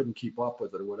heater couldn't keep up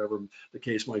with it, or whatever the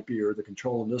case might be, or the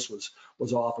control in this was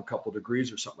off a couple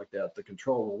degrees or something like that. The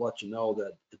control will let you know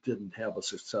that it didn't have a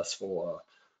successful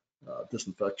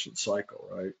disinfection cycle,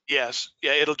 right? Yes,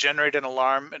 yeah, it'll generate an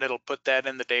alarm, and it'll put that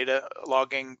in the data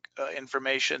logging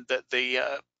information that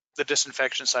the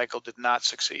disinfection cycle did not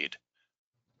succeed.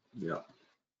 Yeah.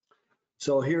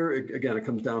 So here again, it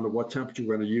comes down to what temperature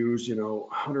we're going to use.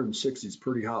 160 is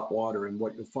pretty hot water, and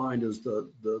what you'll find is the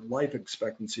life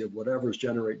expectancy of whatever is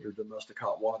generating your domestic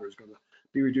hot water is going to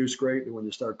be reduced greatly when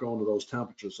you start going to those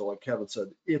temperatures. So like Kevin said,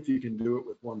 if you can do it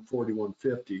with 140,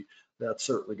 150, that's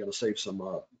certainly going to save some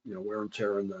wear and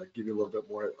tear, and give you a little bit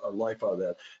more life out of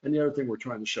that. And the other thing we're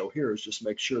trying to show here is just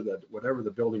make sure that whatever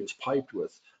the building is piped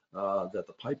with, that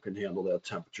the pipe can handle that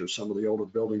temperature. Some of the older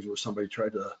buildings where somebody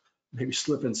tried to maybe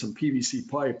slip in some PVC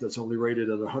pipe that's only rated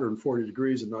at 140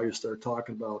 degrees, and now you start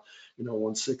talking about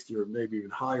 160 or maybe even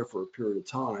higher for a period of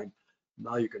time.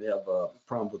 Now you could have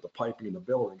problems with the piping in the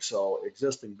building. So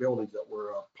existing buildings that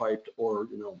were piped, or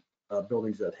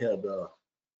buildings that had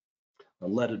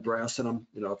leaded brass in them,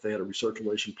 if they had a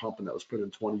recirculation pump and that was put in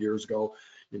 20 years ago,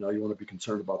 you want to be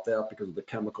concerned about that because of the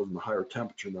chemicals and the higher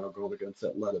temperature now going against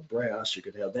that leaded brass. You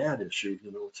could have that issue,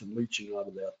 some leaching out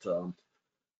of that,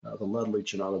 the lead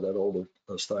leaching out of that older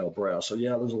style brass. So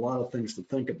yeah, there's a lot of things to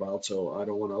think about. So I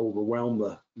don't want to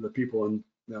overwhelm the people in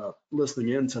listening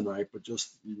in tonight, but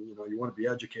just, you want to be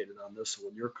educated on this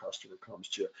when your customer comes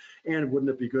to you. And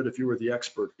wouldn't it be good if you were the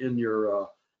expert in your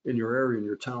area, in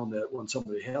your town, that when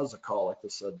somebody has a call like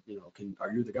this, said,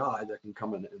 are you the guy that can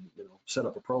come in and set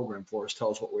up a program for us, tell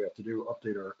us what we have to do,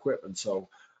 update our equipment, so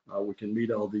we can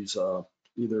meet all these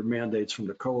either mandates from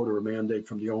the code, or a mandate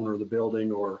from the owner of the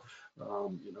building, or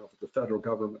if the federal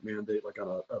government mandate, like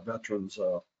on a veterans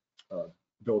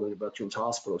building, a veterans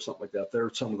hospital or something like that.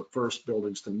 They're some of the first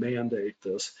buildings to mandate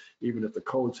this, even if the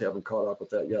codes haven't caught up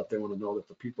with that yet. They want to know that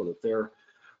the people that they're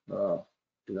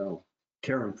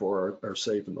caring for are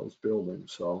safe in those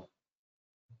buildings. So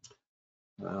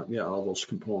yeah, all those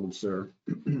components there.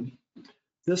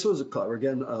 This was a clever,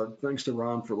 again, thanks to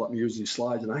Ron for letting me use these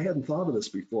slides. And I hadn't thought of this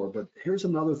before, but here's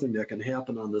another thing that can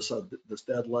happen on this this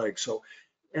dead leg. So,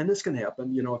 and this can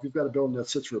happen, if you've got a building that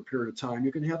sits for a period of time,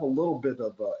 you can have a little bit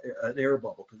of an air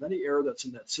bubble, because any air that's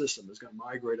in that system is going to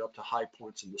migrate up to high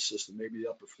points in the system, maybe the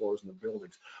upper floors in the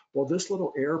buildings. Well, this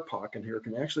little air pocket here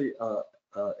can actually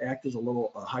act as a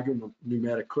little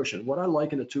hydropneumatic cushion. What I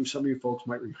liken it to, some of you folks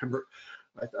might remember,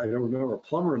 I don't remember, a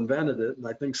plumber invented it, and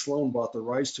I think Sloan bought the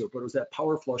rights to it, but it was that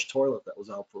power flush toilet that was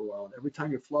out for a while. And every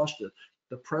time you flushed it,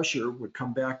 the pressure would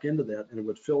come back into that, and it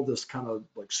would fill this kind of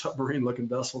like submarine looking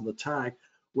vessel in the tank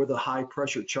with a high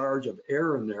pressure charge of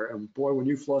air in there. And boy, when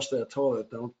you flush that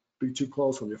toilet, don't be too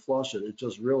close when you flush it. It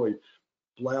just really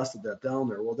blasted that down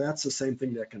there. Well, that's the same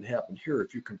thing that can happen here.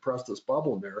 If you compress this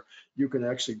bubble in there, you can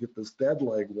actually get this dead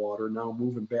leg water now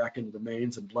moving back into the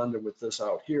mains and blended with this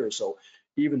out here. So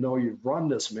even though you've run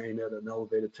this main at an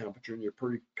elevated temperature, and you're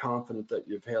pretty confident that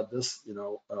you've had this,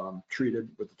 treated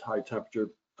with the high temperature,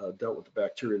 dealt with the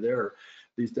bacteria there,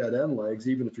 these dead end legs,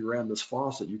 even if you ran this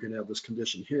faucet, you can have this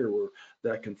condition here where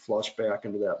that can flush back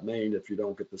into that main if you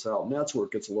don't get this out. And that's where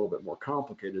it gets a little bit more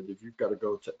complicated. If you've got to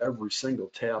go to every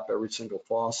single tap, every single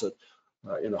faucet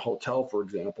in a hotel, for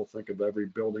example, think of every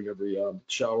building, every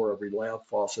shower, every lab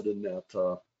faucet in that,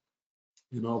 the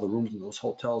rooms in those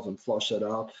hotels, and flush that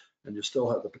out. And you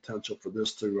still have the potential for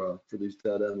this to, for these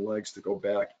dead end legs to go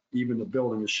back. Even the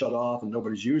building is shut off and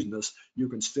nobody's using this, you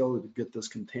can still get this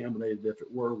contaminated, if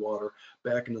it were water,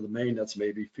 back into the main that's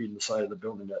maybe feeding the side of the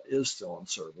building that is still in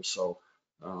service. So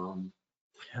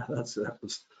yeah, that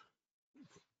was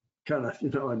kind of,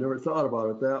 I never thought about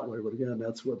it that way, but again,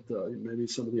 that's what maybe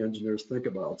some of the engineers think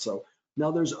about. So now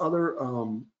there's other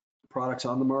products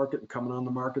on the market and coming on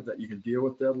the market that you can deal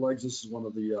with dead legs. This is one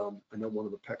of the, I know one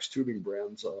of the PEX tubing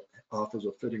brands offers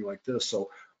a fitting like this. So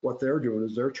what they're doing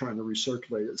is they're trying to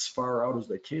recirculate as far out as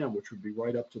they can, which would be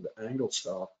right up to the angled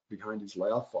stop behind these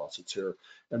lav faucets here.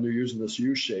 And they're using this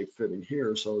U-shaped fitting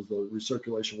here. So as the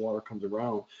recirculation water comes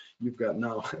around, you've got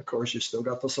now, of course, you still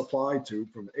got the supply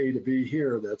tube from A to B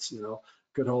here. That's,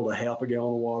 could hold a half a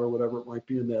gallon of water, whatever it might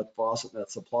be in that faucet,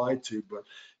 that supply tube. But,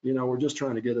 we're just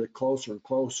trying to get it closer and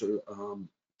closer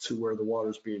to where the water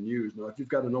is being used. Now, if you've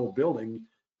got an old building,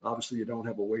 obviously you don't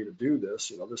have a way to do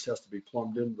this. This has to be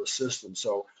plumbed into the system.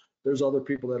 So there's other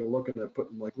people that are looking at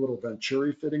putting like little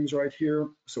Venturi fittings right here.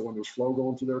 So when there's flow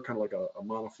going through there, kind of like a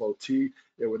monoflow T,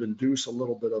 it would induce a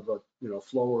little bit of a,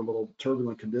 flow or a little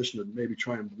turbulent condition and maybe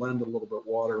try and blend a little bit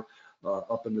water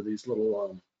up into these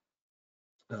little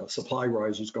supply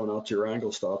risers going out to your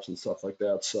angle stops and stuff like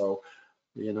that. So,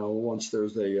 once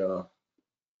there's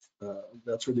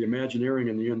that's where the Imagineering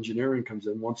and the engineering comes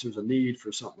in. Once there's a need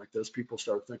for something like this, people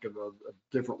start thinking of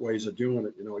different ways of doing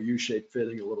it, a U-shaped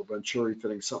fitting, a little Venturi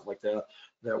fitting, something like that,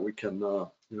 that we can,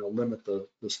 limit the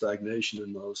stagnation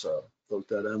in those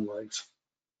dead end legs.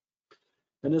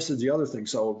 And this is the other thing.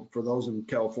 So for those in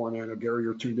California, I know Gary,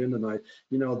 you're tuned in tonight,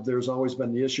 there's always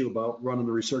been the issue about running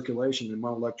the recirculation, the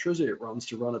amount of electricity it runs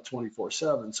to run it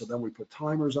 24/7. So then we put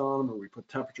timers on them, or we put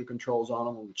temperature controls on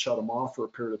them, and we shut them off for a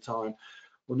period of time.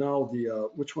 Well, now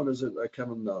which one is it,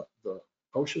 Kevin, the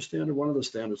OSHA standard? One of the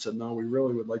standards said, no, we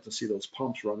really would like to see those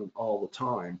pumps running all the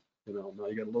time. Now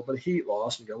you got a little bit of heat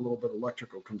loss, you got a little bit of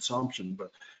electrical consumption,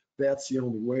 but that's the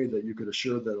only way that you could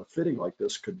assure that a fitting like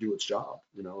this could do its job.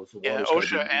 Yeah,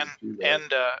 OSHA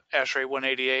and ASHRAE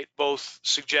 188 both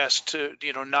suggest to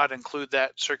not include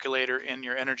that circulator in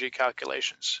your energy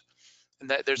calculations,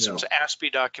 and that there's some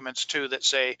ASPE documents too that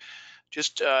say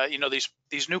just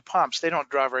these new pumps, they don't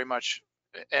draw very much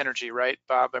energy, right,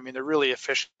 Bob? I mean, they're really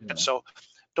efficient, so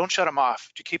don't shut them off.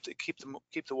 To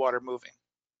keep the water moving.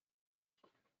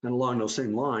 And along those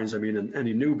same lines, I mean, in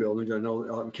any new buildings, I know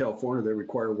out in California, they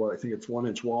require I think it's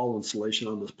 1-inch wall insulation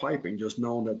on this piping, just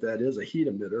knowing that is a heat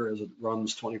emitter as it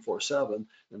runs 24/7.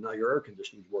 And now your air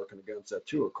conditioning is working against that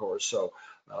too, of course. So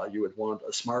you would want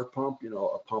a smart pump,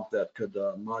 a pump that could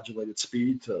modulate its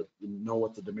speed to know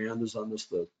what the demand is on this,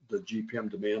 the GPM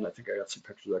demand. I think I got some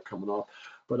pictures of that coming up.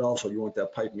 But also you want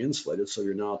that piping insulated so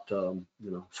you're not,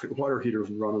 water heaters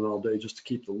running all day just to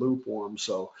keep the loop warm.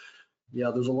 So yeah,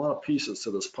 there's a lot of pieces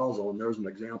to this puzzle, and there's an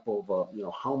example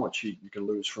of how much heat you can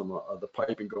lose from the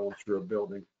piping going through a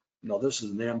building. Now this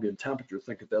is an ambient temperature.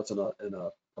 Think if that's in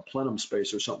a plenum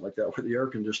space or something like that, where the air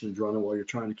conditioning is running while you're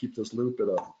trying to keep this loop at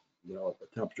a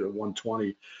temperature of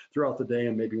 120 throughout the day,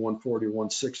 and maybe 140 or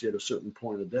 160 at a certain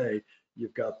point of day.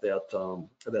 You've got that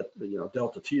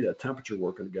delta T, that temperature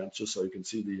working against you, so you can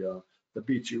see the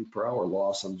BTU per hour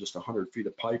loss on just 100 feet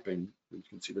of piping. You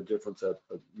can see the difference that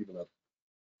even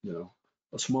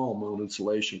a small amount of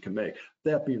insulation can make.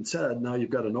 That being said, now you've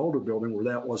got an older building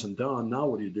where that wasn't done. Now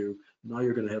what do? Now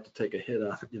you're going to have to take a hit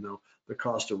on, the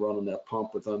cost of running that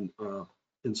pump with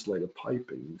insulated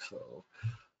piping. So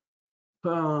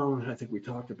I think we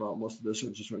talked about most of this.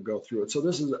 I'm just going to go through it. So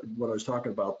this is what I was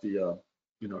talking about, the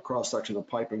cross section of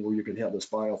piping where you can have this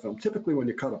biofilm. Typically when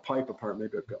you cut a pipe apart,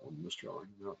 maybe I've got one in this drawing,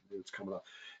 it's coming up.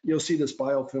 You'll see this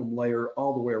biofilm layer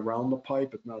all the way around the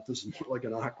pipe. If not, this is more like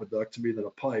an aqueduct to me than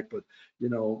a pipe, but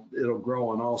it'll grow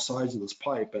on all sides of this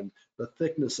pipe. And the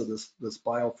thickness of this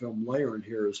biofilm layer in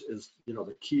here is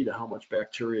the key to how much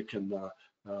bacteria can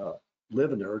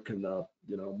live in there, can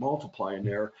multiply in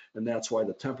there. And that's why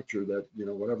the temperature that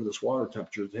whatever this water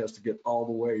temperature is, it has to get all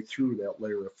the way through that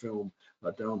layer of film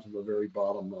down to the very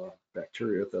bottom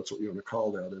bacteria, if that's what you want to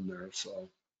call that in there. So,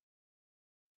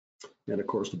 and of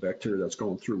course the bacteria that's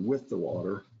going through with the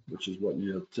water, which is what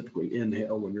you typically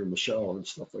inhale when you're in the shower and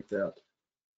stuff like that.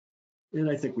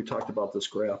 And I think we talked about this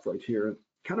graph right here,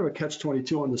 kind of a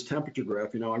catch-22 on this temperature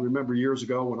graph. I remember years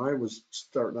ago when I was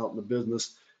starting out in the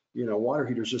business, water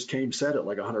heaters just came set at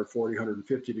like 140,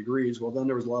 150 degrees. Well, then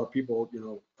there was a lot of people,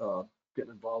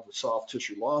 getting involved with soft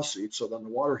tissue lawsuits. So then the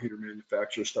water heater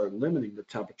manufacturers started limiting the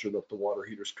temperature that the water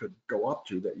heaters could go up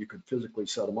to, that you could physically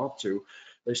set them up to.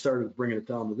 They started bringing it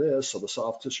down to this. So the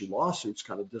soft tissue lawsuits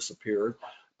kind of disappeared.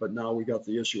 But now we got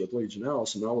the issue with legionella.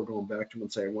 So now we're going back to them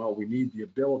and saying, well, we need the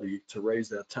ability to raise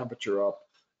that temperature up,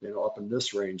 up in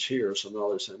this range here. So now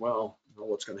they're saying, well,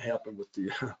 what's going to happen with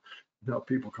the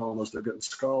people calling us, they're getting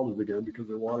scalded again because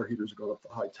their water heaters are going up to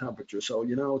high temperature. So,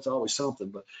 it's always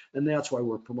something, and that's why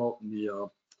we're promoting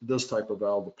this type of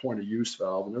valve, the point of use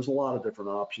valve. And there's a lot of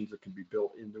different options that can be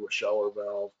built into a shower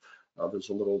valve. There's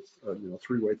a little,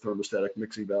 three-way thermostatic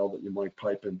mixing valve that you might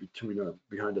pipe in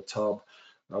behind a tub.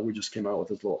 We just came out with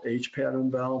this little H pattern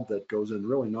valve that goes in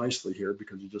really nicely here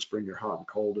because you just bring your hot and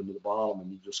cold into the bottom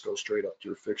and you just go straight up to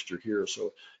your fixture here.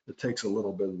 So it takes a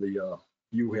little bit of the,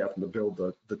 you having to build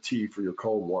the T for your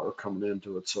cold water coming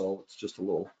into it. So it's just a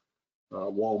little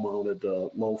wall mounted,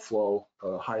 low flow,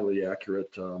 highly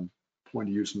accurate point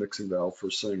of use mixing valve for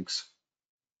sinks.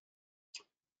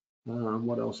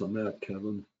 What else on that,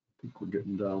 Kevin? I think we're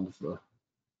getting down to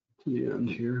the end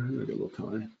here. We got a little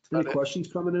time. Any questions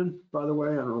coming in, by the way?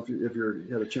 I don't know if you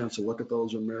had a chance to look at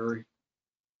those, or Mary.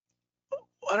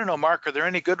 I don't know, Mark, are there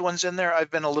any good ones in there?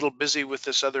 I've been a little busy with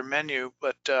this other menu,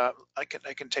 but I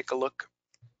can take a look.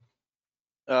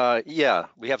 Yeah,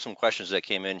 we have some questions that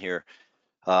came in here.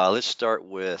 Let's start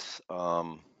with,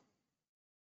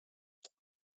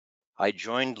 I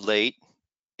joined late.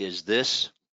 Is this,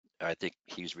 I think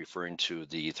he's referring to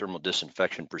the thermal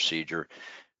disinfection procedure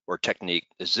or technique.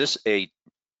 Is this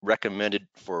recommended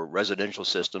for residential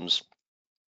systems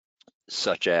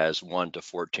such as 1 to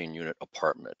 14 unit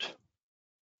apartment?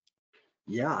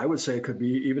 Yeah, I would say it could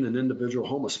be even an individual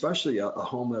home, especially a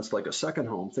home that's like a second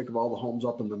home. Think of all the homes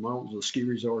up in the mountains, the ski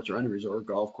resorts or any resort,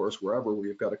 golf course, wherever, where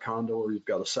you've got a condo or you've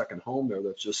got a second home there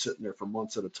that's just sitting there for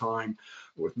months at a time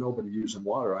with nobody using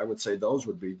water. I would say those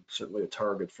would be certainly a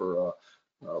target for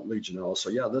Legionella. So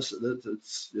yeah,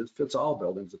 it fits all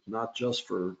buildings. It's not just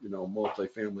for,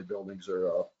 multifamily buildings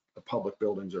or public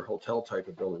buildings or hotel type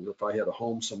of buildings. If I had a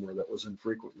home somewhere that was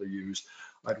infrequently used,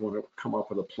 I'd want to come up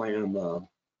with a plan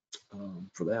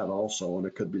for that also. And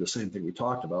it could be the same thing we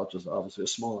talked about, just obviously a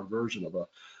smaller version of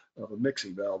a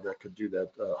mixing valve that could do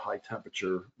that high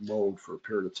temperature mode for a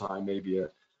period of time. Maybe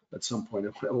at some point,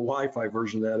 a Wi-Fi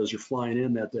version of that, as you're flying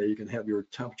in that day, you can have your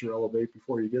temperature elevate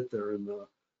before you get there and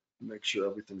make sure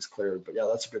everything's cleared. But yeah,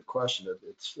 that's a good question.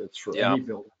 It's for any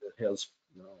building that has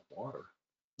water.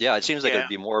 Yeah, it seems like it'd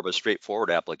be more of a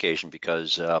straightforward application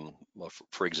because,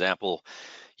 for example,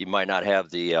 you might not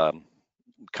have the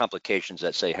complications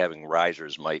that, say, having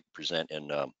risers might present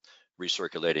in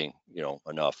recirculating,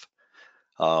 enough,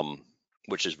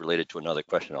 which is related to another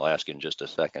question I'll ask in just a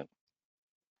second.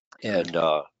 And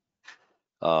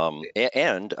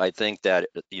I think that,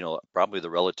 probably the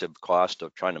relative cost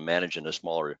of trying to manage in a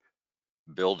smaller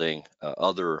building,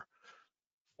 other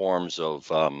forms of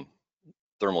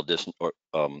thermal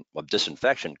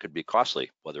disinfection could be costly,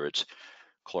 whether it's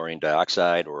chlorine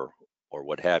dioxide or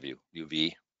what have you,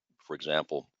 UV, for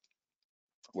example.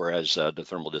 Whereas the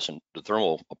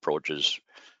thermal approach is,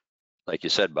 like you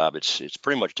said, Bob, it's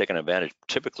pretty much taking advantage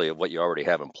typically of what you already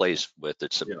have in place with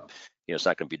it's it's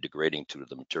not going to be degrading to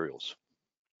the materials.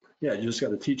 Yeah, you just got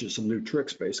to teach us some new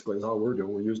tricks. Basically, is all we're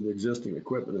doing. We're using the existing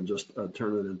equipment and just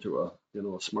turn it into a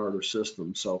a smarter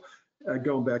system. So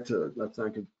going back to, I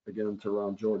think again to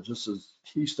Ron George,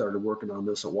 he started working on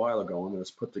this a while ago and has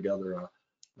put together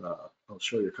I'll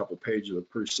show you a couple pages of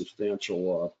pretty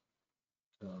substantial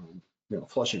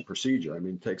flushing procedure. I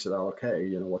mean, takes it out,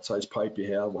 okay, what size pipe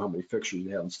you have, how many fixtures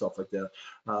you have and stuff like that.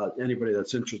 Anybody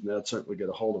that's interested in that, certainly get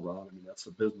a hold of Ron. I mean, that's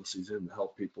the business he's in, to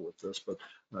help people with this, but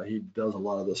he does a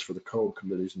lot of this for the code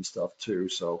committees and stuff too.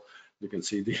 So you can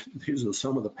see these are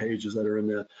some of the pages that are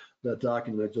in that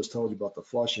document I just told you about the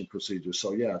flushing procedure.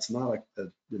 So yeah, it's not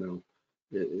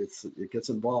it gets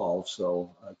involved.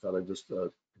 So I thought I'd just,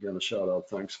 again, a shout out,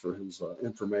 thanks for his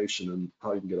information and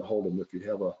how you can get a hold of him if you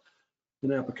have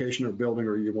an application or building,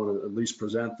 or you want to at least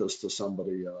present this to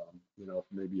somebody,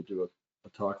 maybe you do a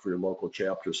talk for your local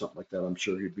chapter or something like that. I'm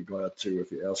sure he'd be glad to,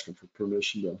 if you ask him for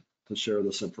permission to share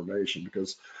this information,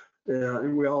 because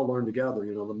and we all learn together,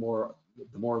 the more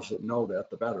that know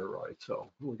that, the better, right? So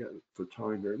we got for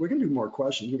time here. We can do more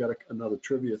questions. We got another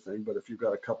trivia thing, but if you've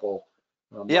got a couple.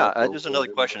 There's another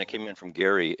question that came in from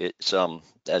Gary. It's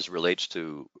as relates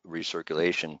to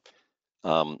recirculation.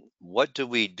 What do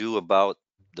we do about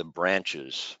the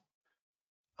branches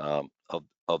of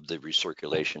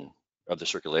the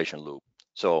circulation loop?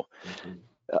 So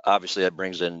obviously that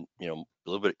brings in a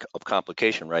little bit of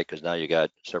complication, right? Because now you got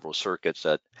several circuits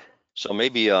that. So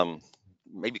maybe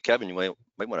Kevin, you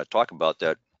might want to talk about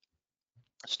that,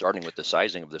 starting with the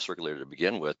sizing of the circulator to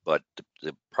begin with, but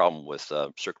the problem with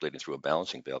circulating through a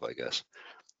balancing valve, I guess.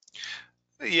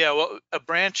 Yeah, well, a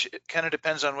branch, it kind of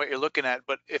depends on what you're looking at,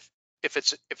 but if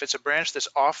it's a branch that's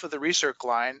off of the recirc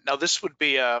line, now this would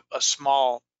be a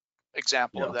small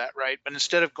example of that, right? But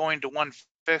instead of going to one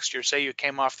fixture, say you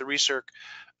came off the recirc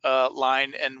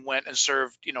line and went and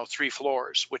served 3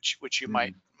 floors, which you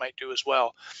might do as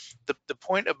well. The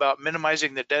point about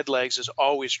minimizing the dead legs is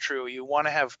always true. You want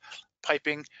to have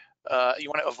piping, you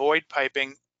want to avoid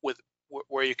piping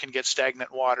where you can get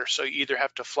stagnant water. So you either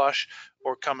have to flush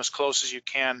or come as close as you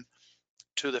can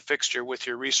to the fixture with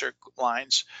your recirc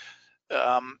lines.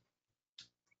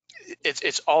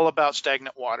 It's all about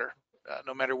stagnant water.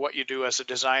 No matter what you do as a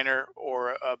designer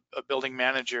or a building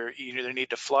manager, you either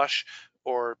need to flush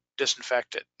or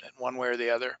disinfect it in one way or the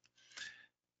other.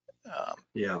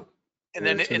 Yeah. And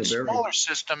then in smaller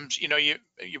systems,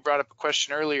 you brought up a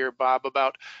question earlier, Bob,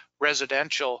 about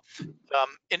residential.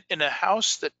 In a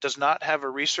house that does not have a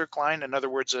recirc line, in other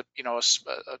words, a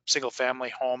single family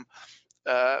home,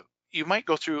 you might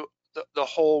go through the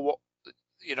whole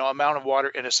amount of water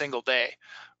in a single day,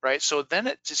 right? So then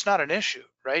it's not an issue,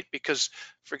 right? Because,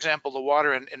 for example, the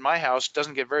water in my house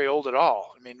doesn't get very old at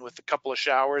all. I mean, with a couple of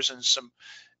showers and some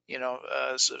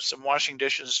washing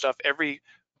dishes and stuff, every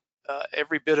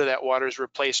bit of that water is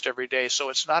replaced every day. So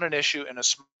it's not an issue in a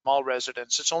small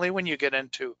residence. It's only when you get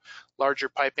into larger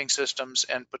piping systems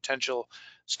and potential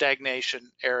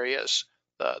stagnation areas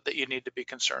that you need to be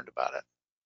concerned about it.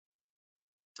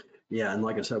 Yeah, and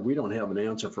like I said, we don't have an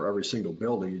answer for every single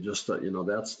building. You just,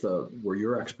 that's where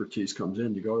your expertise comes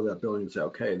in. You go to that building and say,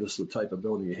 okay, this is the type of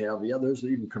building you have. Yeah, there's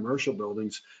even commercial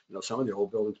buildings, some of the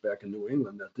old buildings back in New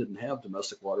England that didn't have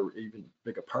domestic water, even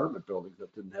big apartment buildings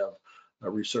that didn't have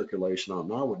recirculation on.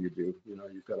 Now what do?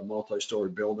 You've got a multi-story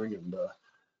building and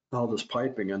all this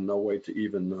piping and no way to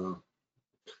even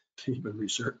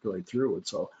recirculate through it.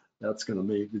 So that's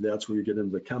where you get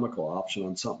into the chemical option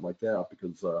on something like that,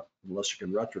 because unless you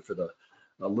can retrofit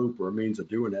a loop or a means of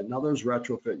doing it. Now there's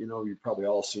retrofit, you've probably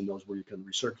all seen those where you can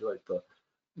recirculate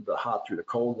the hot through the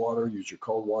cold water, use your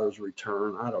cold water as a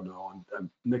return. I don't know. I'm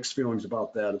mixed feelings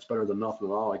about that. It's better than nothing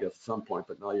at all, I guess, at some point,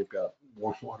 but now you've got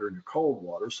warm water in your cold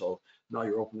water. So now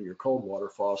you're opening your cold water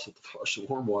faucet to flush the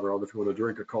warm water out if you want to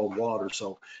drink a cold water.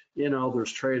 So,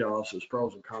 there's trade-offs, there's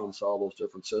pros and cons to all those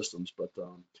different systems, but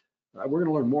we're going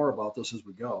to learn more about this as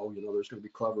we go. There's going to be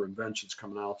clever inventions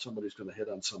coming out. Somebody's going to hit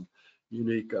on some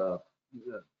unique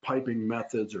piping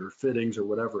methods or fittings or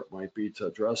whatever it might be to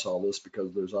address all this,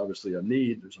 because there's obviously a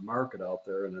need, there's a market out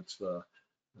there, and it's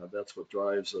that's what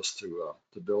drives us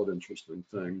to build interesting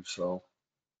things. So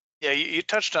yeah, you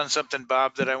touched on something,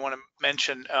 Bob, that I want to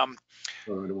mention.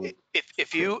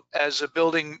 If you as a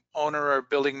building owner or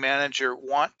building manager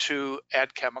want to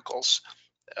add chemicals,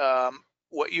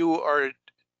 what you are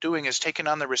doing is taking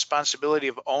on the responsibility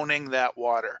of owning that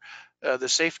water. The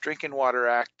Safe Drinking Water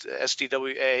Act,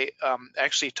 SDWA,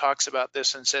 actually talks about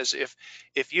this and says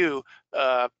if you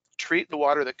treat the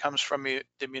water that comes from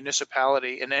the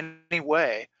municipality in any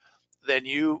way, then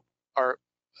you are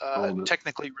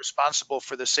technically responsible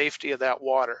for the safety of that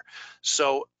water.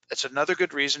 So it's another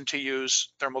good reason to use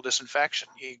thermal disinfection.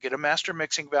 You get a master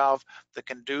mixing valve that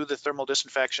can do the thermal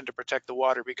disinfection to protect the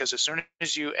water, because as soon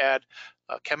as you add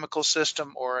a chemical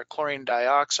system or a chlorine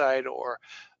dioxide or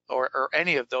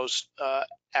any of those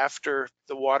after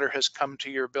the water has come to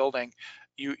your building,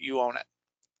 you own it.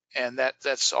 And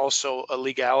that's also a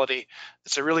legality.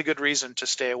 It's a really good reason to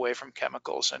stay away from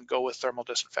chemicals and go with thermal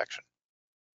disinfection.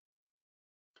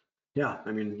 Yeah,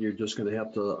 I mean, you're just going to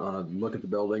have to look at the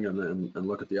building and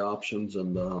look at the options,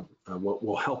 and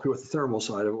we'll help you with the thermal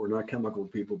side of it. We're not chemical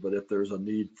people, but if there's a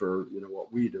need for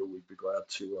what we do, we'd be glad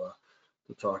to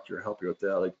talk to you or help you with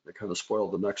that. I kind of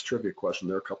spoiled the next trivia question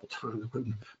there a couple times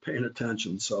when paying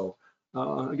attention. So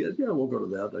again, we'll go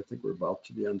to that. I think we're about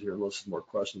to the end here. Unless there's more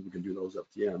questions, we can do those at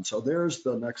the end. So there's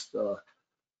the next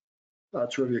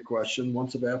trivia question.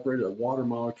 Once evaporated, a water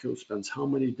molecule spends how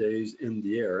many days in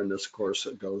the air? And this, of course,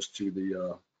 it goes to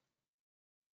the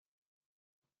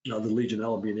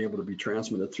legionella being able to be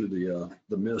transmitted through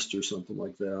the mist or something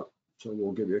like that. So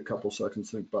we'll give you a couple seconds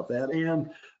to think about that.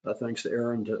 And thanks to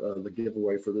Aaron, the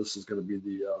giveaway for this is going to be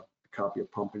the copy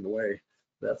of Pumping Away.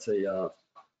 That's a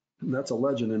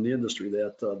legend in the industry.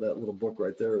 That little book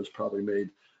right there has probably made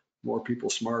more people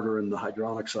smarter in the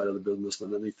hydronic side of the business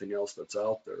than anything else that's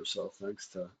out there. So thanks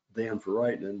to Dan for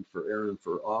writing and for Aaron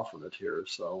for offering it here.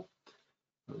 So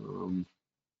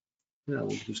we'll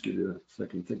just give you a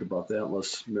second to think about that,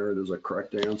 unless Mary, there's a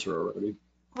correct answer already.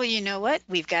 Well, you know what?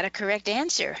 We've got a correct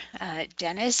answer.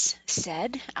 Dennis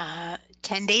said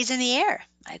 10 days in the air.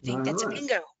 I think that's a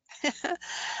bingo.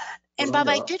 And Bob,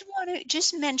 I did want to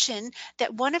just mention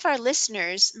that one of our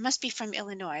listeners must be from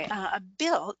Illinois.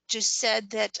 Bill just said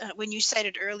that when you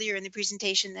cited earlier in the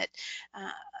presentation that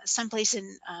someplace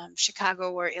in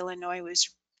Chicago or Illinois was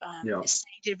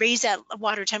to raise that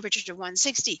water temperature to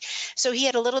 160. So he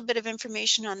had a little bit of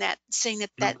information on that, saying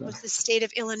that was the state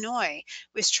of Illinois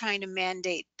was trying to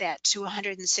mandate that to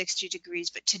 160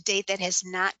 degrees, but to date that has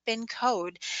not been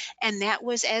code, and that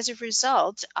was as a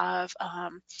result of a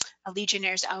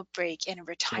Legionnaire's outbreak in a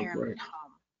retirement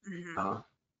home.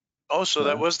 Oh, so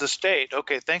that was the state.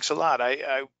 Okay, thanks a lot.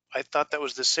 I thought that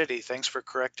was the city. Thanks for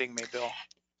correcting me, Bill.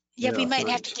 Yeah, we might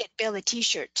have thanks. to get Bill a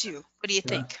T-shirt too. What do you Yeah,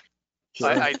 think? sure.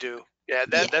 I do. Yeah,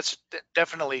 Yeah. that's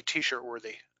definitely T-shirt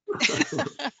worthy.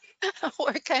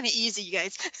 We're kind of easy, you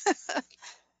guys.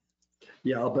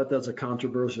 Yeah, I'll bet that's a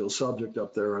controversial subject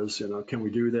up there is, can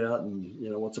we do that? And,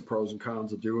 what's the pros and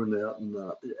cons of doing that? And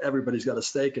everybody's got a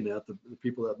stake in that. The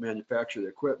people that manufacture the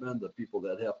equipment, the people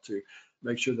that have to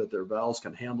make sure that their valves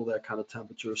can handle that kind of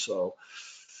temperature. So,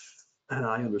 and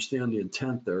I understand the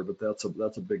intent there, but that's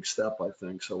a big step, I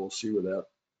think. So we'll see where that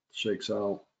shakes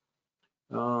out.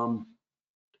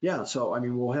 Yeah, so I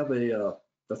mean, we'll have a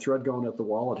thread going at the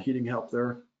wall at Heating Help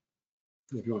there.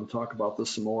 If you want to talk about this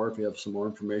some more, if you have some more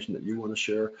information that you want to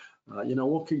share,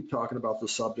 we'll keep talking about the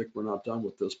subject. We're not done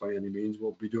with this by any means.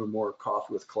 We'll be doing more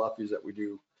coffee with Caleffi's that we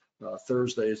do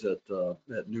Thursdays at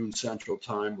noon Central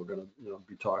Time. We're going to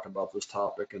be talking about this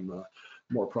topic and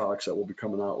more products that we'll be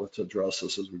coming out with to address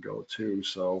this as we go too.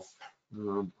 So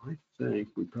I think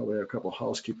we probably have a couple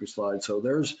housekeeping slides. So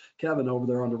there's Kevin over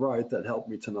there on the right that helped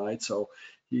me tonight. So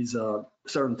he's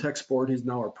starting tech support. He's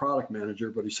now our product manager,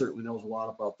 but he certainly knows a lot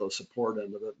about the support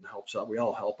end of it and helps out. We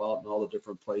all help out in all the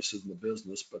different places in the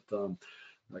business, but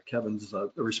Kevin's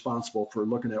responsible for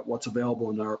looking at what's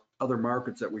available in our other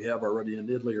markets that we have already in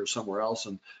Italy or somewhere else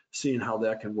and seeing how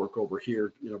that can work over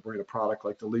here. Bring a product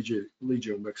like the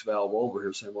Legio mix valve over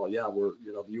here, saying, well, yeah, we're,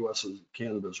 the U.S. and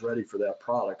Canada is ready for that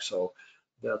product. So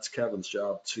that's Kevin's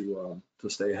job to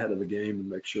stay ahead of the game and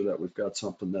make sure that we've got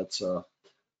something that's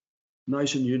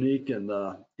nice and unique and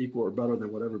equal or better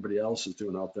than what everybody else is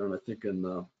doing out there. And I think in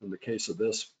the case of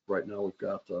this right now, we've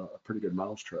got a pretty good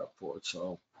mousetrap for it.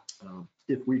 So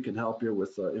if we can help you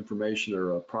with information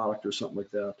or a product or something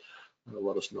like that,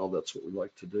 let us know. That's what we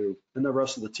like to do. And the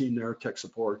rest of the team there, tech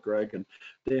support, Greg and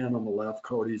Dan on the left.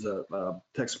 Cody's a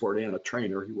tech support and a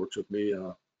trainer. He works with me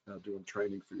doing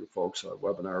training for you folks,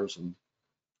 webinars and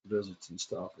visits and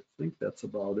stuff. I think that's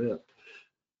about it.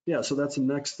 Yeah, so that's the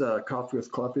next Coffee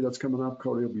with Caleffi that's coming up.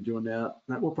 Cody will be doing that.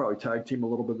 We'll probably tag team a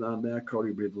little bit on that. Cody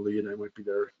will be the lead. I might be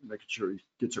there making sure he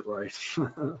gets it right.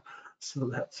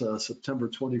 So that's September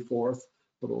 24th, a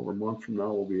little over a month from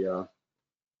now.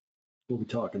 We'll be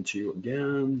talking to you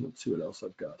again. Let's see what else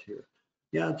I've got here.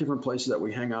 Yeah, different places that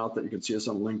we hang out that you can see us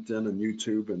on LinkedIn and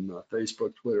YouTube and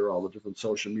Facebook, Twitter, all the different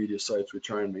social media sites. We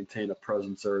try and maintain a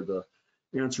presence there to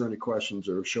answer any questions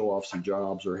or show off some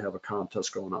jobs or have a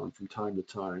contest going on from time to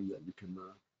time that you can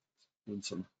win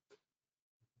some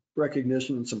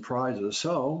recognition and some prizes.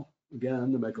 So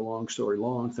again, to make a long story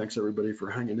long, thanks everybody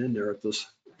for hanging in there at this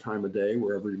time of day,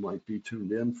 wherever you might be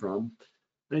tuned in from.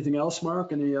 Anything else,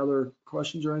 Mark? Any other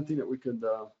questions or anything that we could?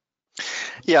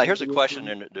 Yeah, here's a question,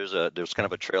 and there's kind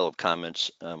of a trail of comments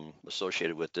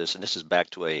associated with this, and this is back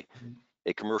to a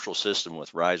commercial system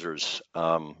with risers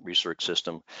research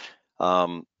system,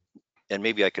 and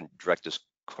maybe I can direct this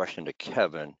question to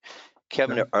Kevin.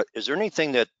 Kevin, Okay. is there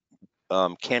anything that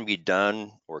can be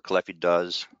done or Caleffi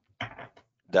does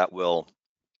that will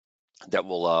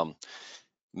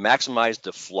maximize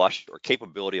the flush or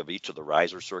capability of each of the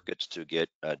riser circuits to get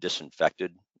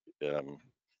disinfected?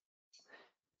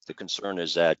 The concern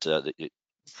is that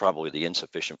probably the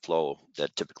insufficient flow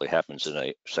that typically happens in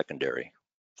the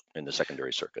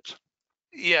secondary circuits.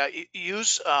 Yeah,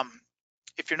 use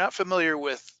if you're not familiar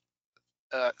with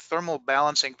thermal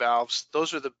balancing valves,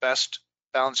 those are the best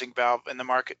balancing valve in the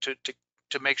market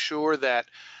to make sure that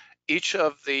each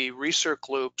of the recirc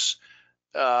loops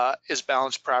is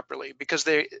balanced properly, because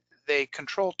they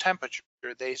control temperature.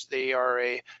 They are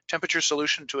a temperature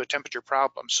solution to a temperature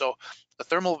problem. So the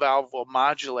thermal valve will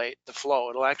modulate the flow.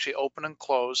 It'll actually open and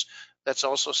close. That's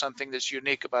also something that's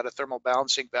unique about a thermal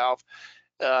balancing valve.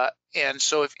 And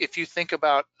so if you think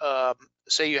about,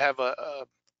 say you have a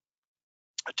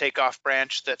takeoff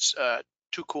branch that's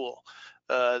too cool,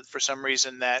 for some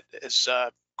reason that is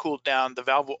cooled down, the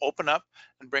valve will open up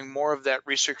and bring more of that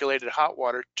recirculated hot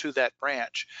water to that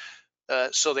branch.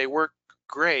 So they work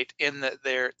great in that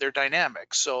they're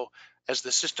dynamic. So as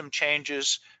the system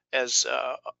changes, as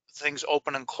things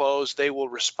open and close, they will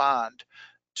respond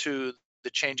to the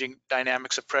changing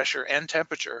dynamics of pressure and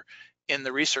temperature in the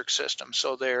recirc system.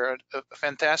 So they're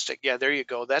fantastic. Yeah, there you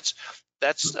go. That's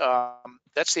the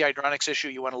hydronics issue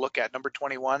you want to look at, number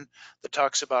 21, that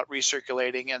talks about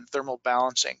recirculating and thermal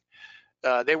balancing.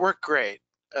 They work great,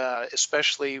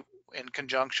 especially in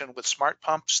conjunction with smart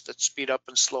pumps that speed up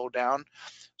and slow down.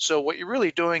 So what you're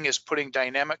really doing is putting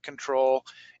dynamic control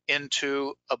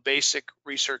into a basic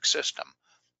recirc system,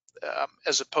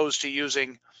 as opposed to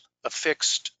using a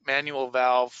fixed manual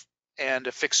valve and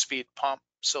a fixed speed pump.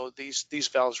 So these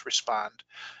valves respond,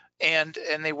 and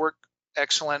they work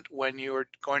excellent when you're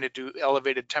going to do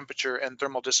elevated temperature and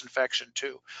thermal disinfection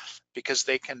too, because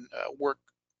they can work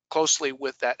closely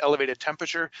with that elevated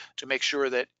temperature to make sure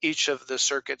that each of the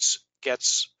circuits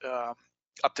gets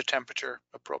up to temperature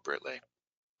appropriately.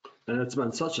 And it's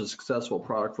been such a successful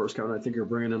product for us, Kevin. I think you're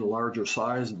bringing in a larger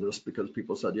size of this because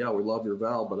people said, yeah, we love your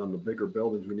valve, but on the bigger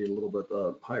buildings, we need a little bit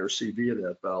higher CV of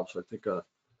that valve. So I think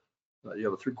you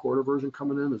have a 3/4 version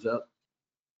coming in. Is that?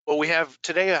 Well, we have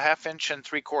today a 1/2 inch and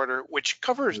 3/4, which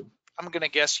covers, I'm going to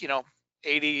guess,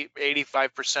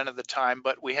 80-85% of the time,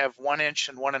 but we have 1 inch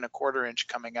and 1 1/4 inch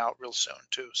coming out real soon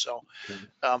too. So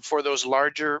for those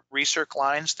larger recirc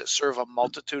lines that serve a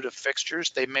multitude of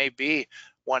fixtures, they may be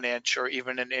 1 inch or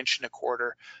even 1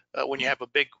 1/4 inch when you have a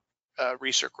big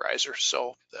recirc riser.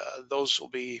 So those will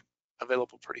be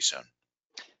available pretty soon.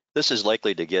 This is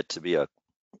likely to get to be a,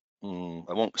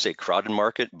 I won't say crowded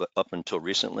market, but up until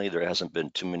recently, there hasn't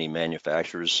been too many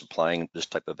manufacturers supplying this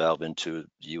type of valve into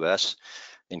the US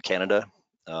and Canada.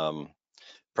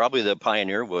 Probably the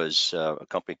pioneer was a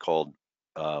company called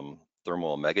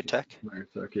Thermal Megatech.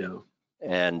 Megatech, yeah.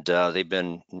 And they've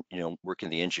been, working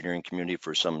in the engineering community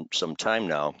for some time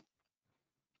now.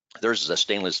 Theirs is a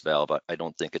stainless valve. I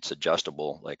don't think it's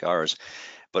adjustable like ours.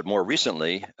 But more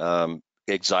recently,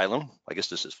 Xylem, I guess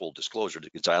this is full disclosure,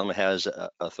 Xylem has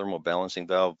a thermal balancing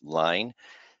valve line,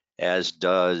 as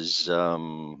does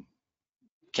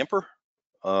Kemper,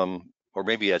 or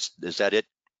maybe is that it,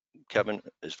 Kevin,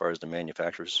 as far as the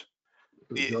manufacturers?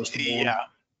 Adjustable.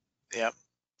 Yeah.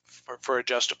 For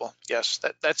adjustable, yes,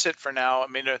 that's it for now. I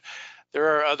mean,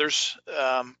 there are others,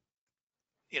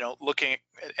 looking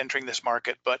at entering this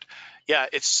market, but yeah,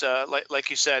 it's like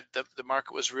you said, the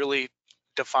market was really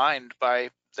defined by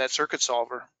that circuit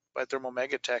solver by Thermal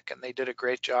Megatech, and they did a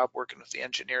great job working with the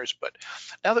engineers. But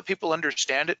now that people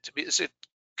understand it, it's a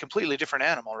completely different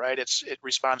animal, right? It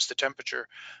responds to temperature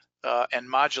and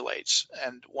modulates.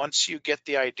 And once you get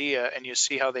the idea and you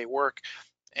see how they work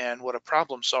and what a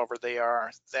problem solver they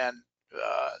are, then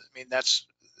I mean that's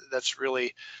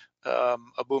really a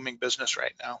booming business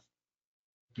right now.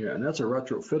 Yeah, and that's a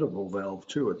retrofittable valve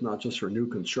too. It's not just for new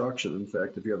construction. In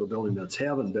fact, if you have a building that's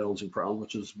having balancing problems,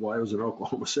 which is why I was in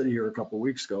Oklahoma City here a couple of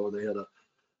weeks ago, they had a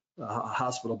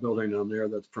hospital building down there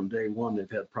that from day one they've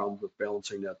had problems with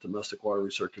balancing that domestic water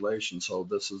recirculation. So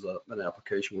this is an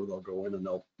application where they'll go in and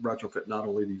they'll retrofit not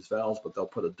only these valves, but they'll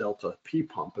put a delta P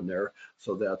pump in there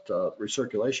so that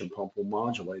recirculation pump will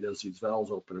modulate as these valves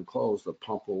open and close. The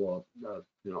pump will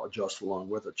adjust along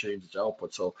with it, change its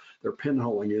output. So their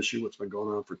pinholing issue, it's been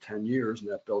going on for 10 years,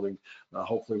 and that building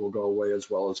hopefully will go away, as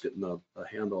well as getting a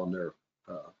handle on their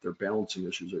balancing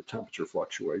issues, their temperature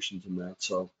fluctuations and that.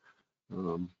 So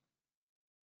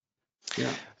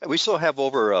yeah, we still have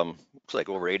over looks like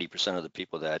over 80% of the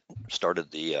people that started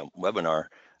the webinar.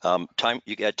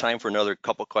 You got time for another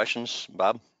couple questions,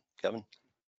 Bob, Kevin?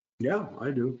 Yeah,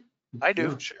 I do.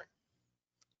 Yeah. Sure.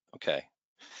 Okay,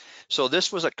 so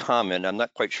this was a comment. I'm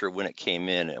not quite sure when it came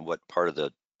in and what part of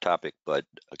the topic, but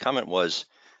a comment was,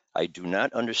 I do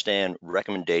not understand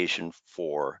recommendation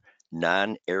for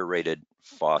non-aerated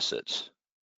faucets.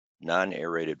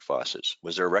 Non-aerated faucets.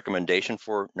 Was there a recommendation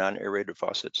for non-aerated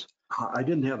faucets? I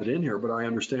didn't have it in here, but I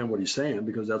understand what he's saying,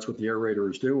 because that's what the aerator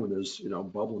is doing, is,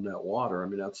 bubbling that water. I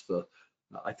mean,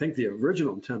 I think the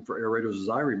original intent for aerators, as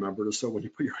I remember, is so when you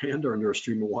put your hand under a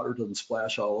stream of water, it doesn't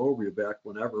splash all over you, back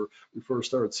whenever we first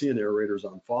started seeing aerators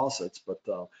on faucets. But,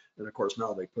 and of course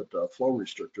now they put flow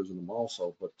restrictors in them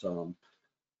also, but.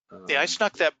 Yeah, I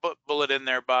snuck that bullet in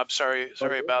there, Bob. Sorry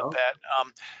about that.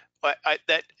 But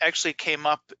that actually came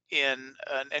up in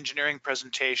an engineering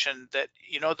presentation, that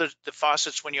the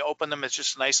faucets, when you open them, it's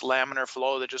just a nice laminar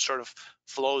flow that just sort of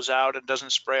flows out and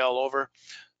doesn't spray all over.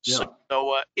 Yeah.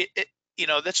 So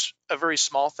that's a very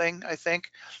small thing, I think,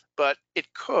 but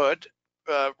it could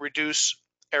reduce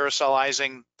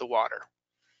aerosolizing the water,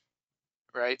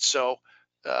 right? So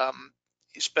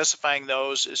specifying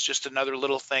those is just another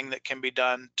little thing that can be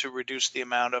done to reduce the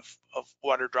amount of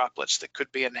water droplets that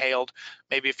could be inhaled,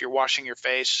 maybe if you're washing your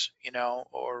face,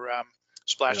 or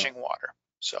splashing water.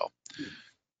 So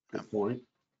good point.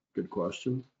 Good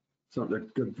question. Something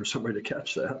good for somebody to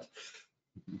catch that.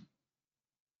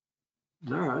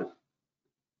 All right.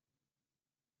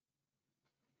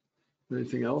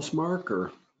 Anything else, Mark,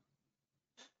 or?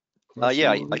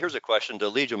 Yeah, here's a question. The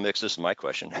Legion mix, this is my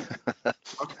question.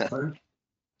 Okay.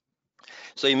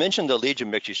 So you mentioned the Legion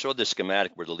mix. You showed the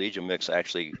schematic where the Legion mix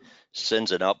actually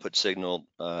sends an output signal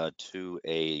to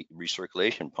a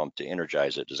recirculation pump to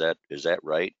energize it. Is that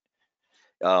right?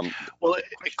 Well,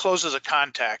 it closes a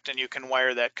contact, and you can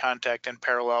wire that contact in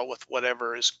parallel with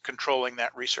whatever is controlling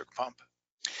that recirc pump.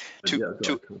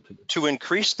 To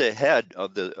increase the head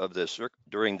of the circuit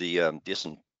during the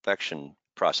disinfection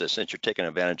process, since you're taking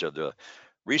advantage of the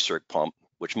recirc pump,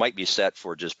 which might be set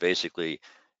for just basically,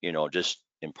 just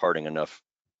imparting enough,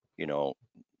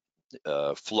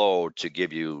 flow to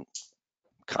give you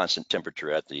constant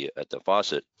temperature at the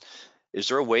faucet. Is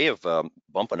there a way of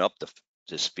bumping up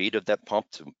the speed of that pump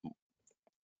to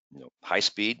high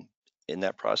speed in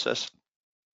that process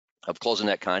of closing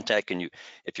that contact? Can you,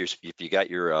 if you got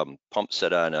your pump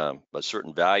set on a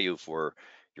certain value for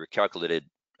your calculated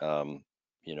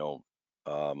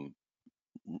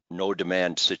no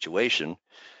demand situation,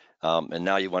 and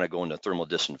now you want to go into thermal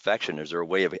disinfection, is there a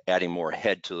way of adding more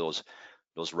head to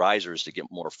those risers to get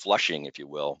more flushing, if you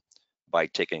will, by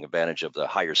taking advantage of the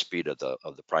higher speed of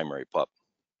the primary pump?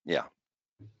 Yeah.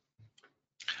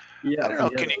 Yeah, I don't if know.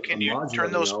 we had Can a you turn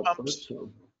modulating those output, pumps?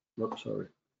 Oops, sorry.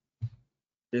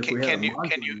 If we had a Can you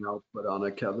modulating output on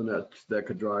it, Kevin, that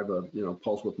could drive a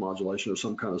pulse width modulation or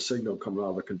some kind of signal coming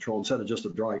out of the control instead of just a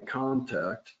dry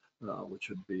contact, which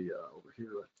would be over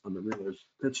here on the relay.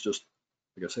 It's just,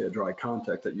 like I say, a dry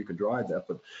contact that you could drive that.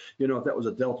 But if that was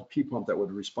a delta P pump, that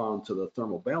would respond to the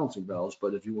thermal balancing valves.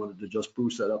 But if you wanted to just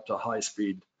boost that up to high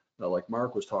speed, like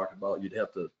Mark was talking about, you'd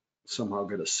have to somehow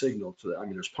get a signal to that. I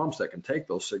mean, there's pumps that can take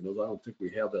those signals. I don't think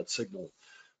we have that signal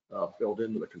built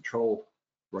into the control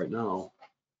right now.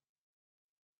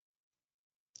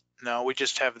 No, we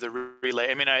just have the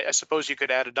relay. I mean, I suppose you could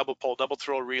add a double pole, double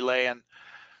throw relay, and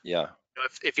Yeah.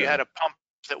 if you had a pump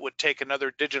that would take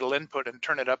another digital input and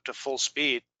turn it up to full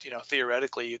speed,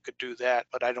 theoretically you could do that,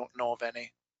 but I don't know of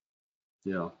any.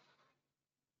 Yeah.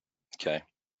 Okay.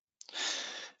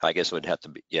 I guess it would have to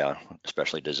be,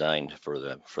 especially designed for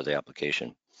the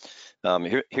application.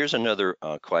 Here's another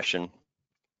question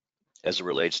as it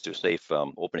relates to safe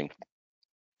opening.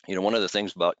 One of the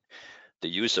things about the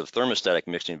use of thermostatic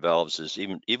mixing valves is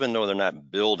even though they're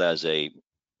not billed as a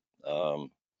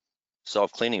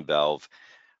self-cleaning valve,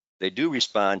 they do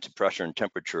respond to pressure and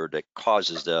temperature that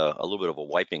causes a little bit of a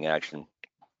wiping action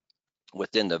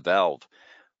within the valve.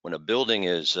 When a building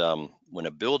is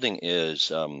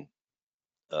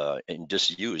in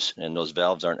disuse and those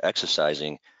valves aren't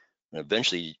exercising, and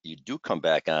eventually you do come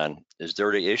back on, is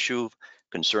there the issue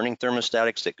concerning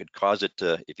thermostatics that could cause it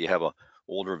to, if you have a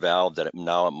older valve, that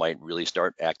now it might really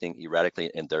start acting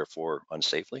erratically and therefore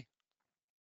unsafely?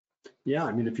 Yeah,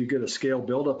 I mean, if you get a scale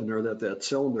buildup in there that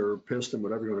cylinder, piston,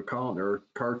 whatever you want to call it, or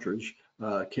cartridge,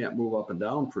 can't move up and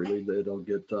down freely, it'll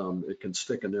get, it can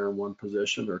stick in there in one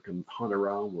position or can hunt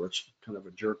around where it's kind of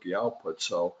a jerky output.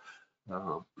 So,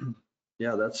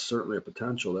 yeah, that's certainly a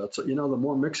potential. That's, the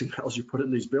more mixing valves you put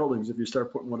in these buildings, if you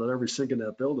start putting one on every sink in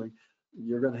that building,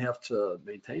 you're going to have to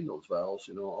maintain those valves.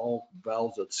 All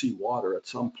valves that see water at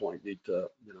some point need to,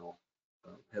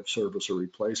 have service or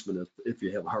replacement if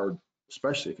you have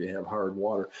especially if you have hard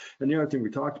water. And the other thing we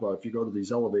talked about, if you go to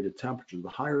these elevated temperatures, the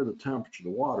higher the temperature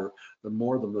of the water, the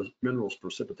more the minerals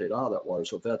precipitate out of that water.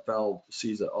 So if that valve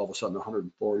sees that all of a sudden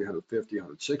 140, 150,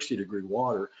 160 degree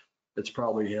water, it's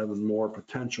probably having more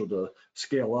potential to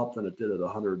scale up than it did at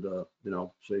 100,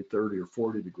 say 30 or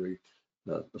 40 degree,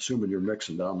 assuming you're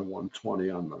mixing down to 120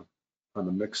 on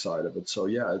the mix side of it. So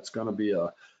yeah, it's going to be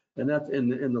and that in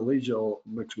the Legio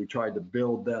mix, we tried to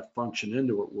build that function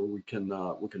into it where we can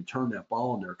turn that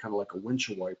ball in there kind of like a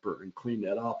windshield wiper and clean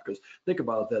that off. Because think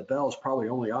about it, that valve is probably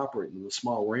only operating in a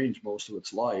small range most of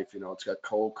its life. It's got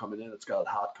cold coming in, it's got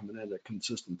hot coming in at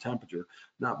consistent temperature,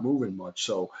 not moving much.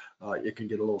 So it can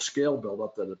get a little scale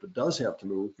buildup that if it does have to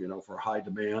move, for high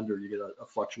demand, or you get a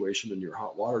fluctuation in your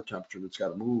hot water temperature that's got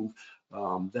to move,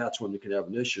 that's when you can have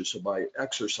an issue. So by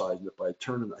exercising it, by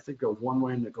turning, I think it goes one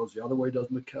way and it goes the other way,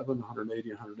 doesn't it, Kevin?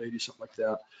 180, 180, something like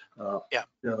that.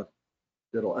 Yeah.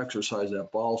 It'll exercise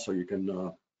that ball so you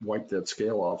can wipe that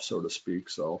scale off, so to speak.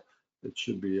 So it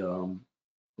should be a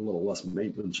little less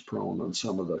maintenance prone than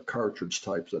some of the cartridge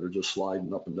types that are just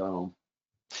sliding up and down.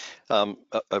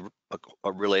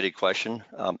 A related question.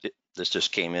 This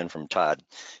just came in from Todd.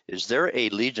 Is there a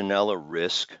Legionella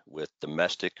risk with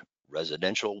domestic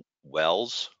residential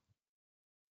wells?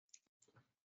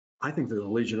 I think there's a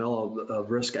Legionella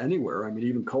risk anywhere. I mean,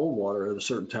 even cold water at a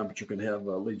certain temperature can have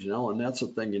Legionella. And that's the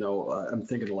thing, I'm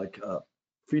thinking like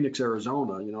Phoenix,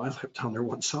 Arizona. I lived down there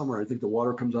one summer. I think the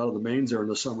water comes out of the mains there in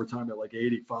the summertime at like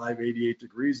 85, 88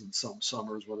 degrees in some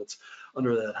summers when it's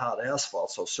under that hot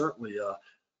asphalt. So certainly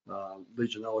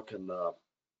Legionella can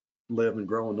live and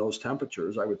grow in those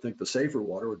temperatures. I would think the safer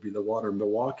water would be the water in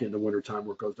Milwaukee in the wintertime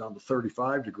where it goes down to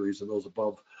 35 degrees, and those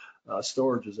above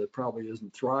storages, it probably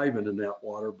isn't thriving in that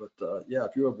water. But yeah,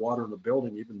 if you have water in the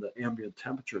building, even the ambient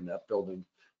temperature in that building,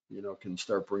 can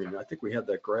start bringing. I think we had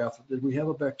that graph. Did we have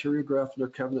a bacteria graph in there,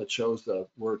 Kevin, that shows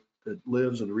where it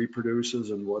lives and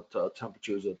reproduces and what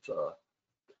temperatures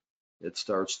it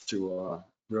starts to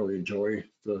really enjoy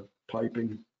the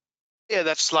piping. Yeah,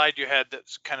 that slide you had that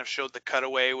kind of showed the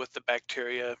cutaway with the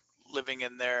bacteria living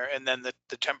in there, and then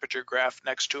the temperature graph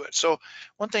next to it. So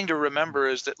one thing to remember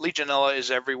is that Legionella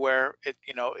is everywhere.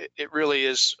 It really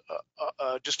is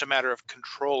just a matter of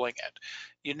controlling it.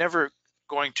 You're never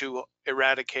going to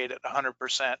eradicate it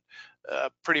 100%,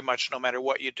 pretty much no matter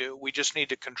what you do. We just need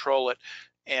to control it.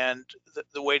 And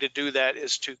the way to do that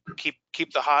is to keep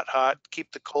the hot hot,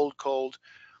 keep the cold cold,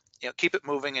 keep it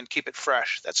moving and keep it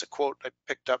fresh. That's a quote I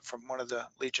picked up from one of the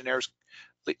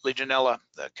Legionella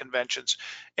conventions.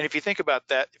 And if you think about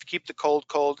that, if you keep the cold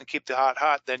cold and keep the hot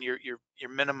hot, then you're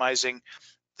minimizing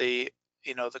the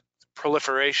the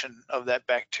proliferation of that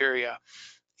bacteria,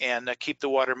 and keep the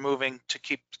water moving to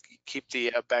keep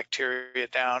the bacteria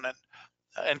down,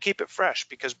 and keep it fresh,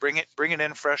 because bring it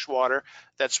in fresh water.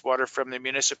 That's water from the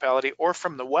municipality or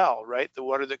from the well, right? The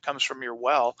water that comes from your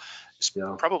well is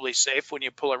Yeah, probably safe when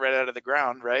you pull it right out of the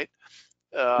ground, right?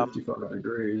 55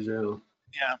 degrees. Yeah.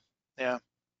 Yeah, yeah.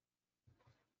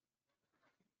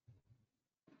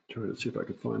 Trying to see if I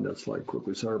could find that slide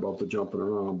quickly. Sorry about the jumping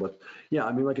around, but yeah,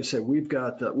 I mean, like I said, we've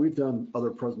done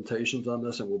other presentations on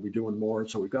this, and we'll be doing more.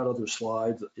 So we've got other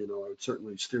slides. I would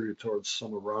certainly steer you towards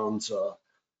some of Ron's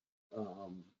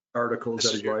articles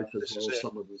that he writes, as well as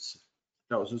some of his.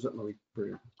 No, this is it. Let me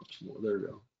bring it up some more. There you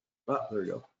go. Ah, there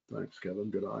you go. Thanks, Kevin.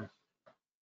 Good eye.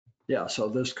 Yeah, so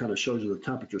this kind of shows you the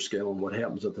temperature scale and what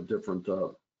happens at the different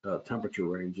temperature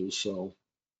ranges. So.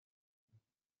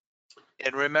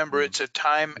 And remember, it's a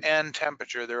time and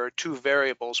temperature. There are two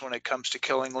variables when it comes to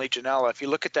killing Legionella. If you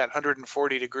look at that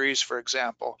 140 degrees, for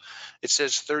example, it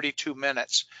says 32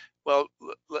 minutes. Well,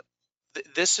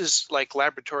 this is like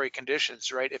laboratory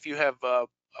conditions, right? If you have a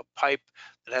pipe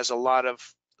that has a lot of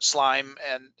slime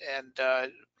and a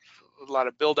lot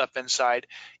of buildup inside,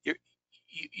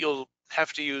 you'll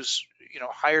have to use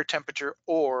higher temperature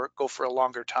or go for a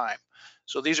longer time.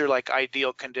 So these are like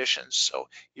ideal conditions. So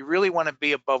you really want to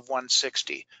be above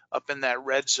 160, up in that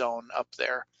red zone up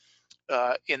there,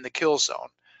 in the kill zone.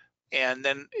 And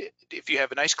then if you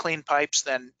have nice clean pipes,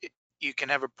 then you can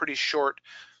have a pretty short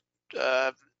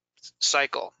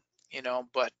cycle,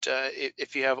 but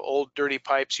if you have old dirty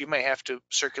pipes, you may have to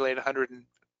circulate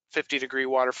 150 degree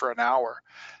water for an hour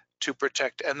to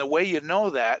protect. And the way you know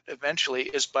that eventually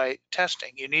is by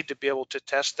testing. You need to be able to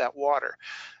test that water,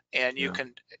 and you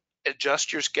can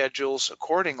adjust your schedules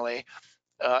accordingly.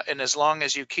 And as long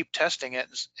as you keep testing it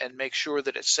and make sure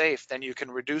that it's safe, then you can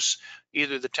reduce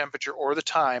either the temperature or the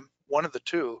time, one of the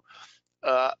two,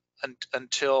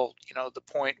 until the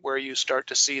point where you start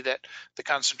to see that the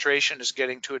concentration is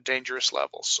getting to a dangerous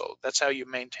level. So that's how you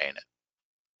maintain it.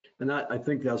 And I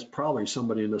think that's probably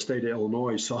somebody in the state of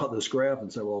Illinois saw this graph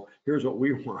and said, well, here's what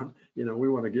we want. We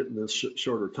want to get in this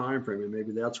shorter time frame. And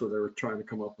maybe that's where they were trying to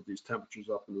come up with these temperatures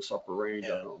up in this upper range.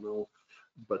 Yeah. I don't know.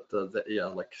 But yeah,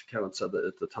 like Kevin said,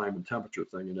 it's the time and temperature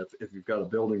thing. And if you've got a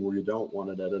building where you don't want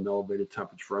it at an elevated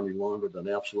temperature for any longer than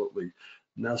absolutely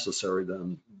necessary,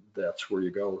 then that's where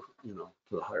you go, to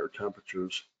the higher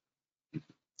temperatures.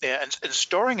 Yeah, and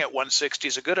storing at 160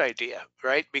 is a good idea,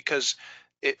 right? Because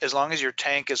as long as your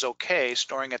tank is okay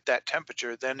storing at that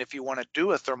temperature, then if you want to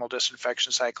do a thermal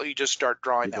disinfection cycle, you just start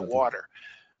drawing that water.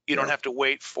 You don't have to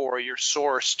wait for your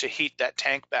source to heat that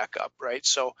tank back up, right?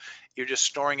 So you're just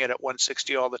storing it at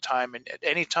 160 all the time, and at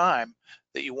any time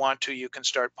that you want to, you can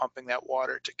start pumping that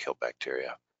water to kill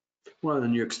bacteria. Well,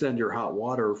 and you extend your hot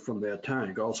water from that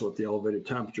tank also at the elevated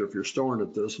temperature. If you're storing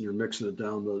at this and you're mixing it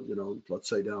down to, let's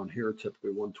say down here,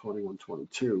 typically 120,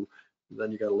 122, then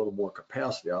you got a little more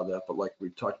capacity out of that. But like we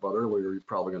talked about earlier, you're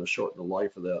probably going to shorten the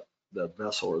life of that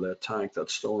vessel or that tank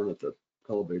that's storing at the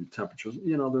elevated temperatures.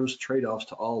 There's trade-offs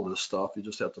to all this stuff. You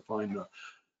just have to find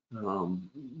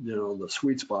the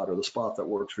sweet spot or the spot that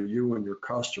works for you and your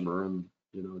customer, and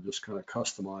just kind of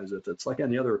customize it. It's like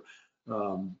any other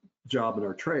job in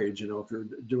our trades. If you're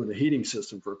doing a heating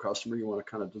system for a customer, you want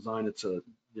to kind of design it to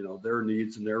their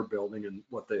needs and their building and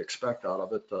what they expect out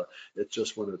of it. It's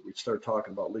just when we start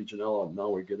talking about Legionella, now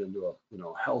we get into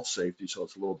a health safety, so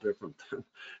it's a little different. If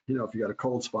you got a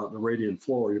cold spot in the radiant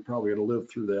floor, you're probably going to live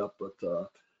through that. But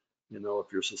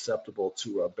if you're susceptible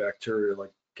to bacteria,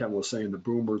 like Ken was saying, the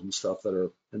boomers and stuff that are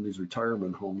in these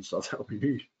retirement homes, that'll be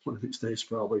neat one of these days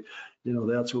probably.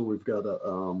 That's where we've got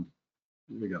to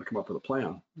we got to come up with a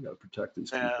plan. We got to protect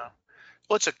these people.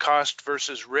 Well, it's a cost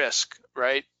versus risk,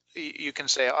 right? You can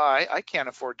say, oh, I can't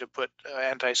afford to put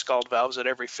anti-scald valves at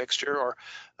every fixture, or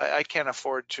I can't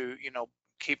afford to,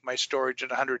 keep my storage at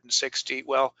 160.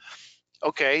 Well,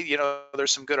 okay,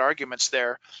 there's some good arguments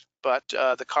there, but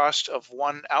the cost of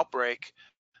one outbreak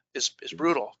is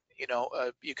brutal.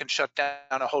 You can shut down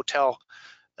a hotel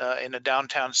in a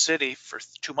downtown city for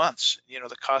 2 months. You know,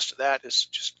 the cost of that is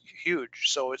just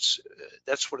huge. So it's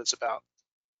that's what it's about.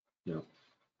 Yeah.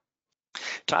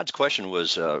 Todd's question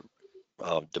was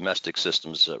domestic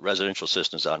systems, residential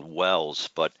systems on wells,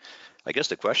 but I guess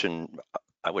the question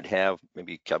I would have,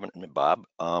 maybe Kevin and Bob,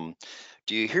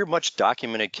 do you hear much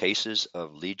documented cases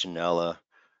of legionella,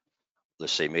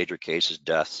 let's say major cases,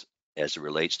 deaths, as it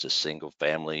relates to single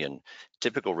family and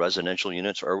typical residential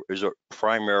units, or is it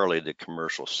primarily the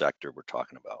commercial sector we're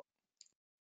talking about?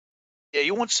 Yeah,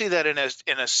 you won't see that in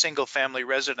a single family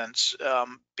residence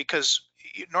because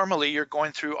normally you're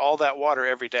going through all that water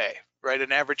every day, right?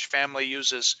 An average family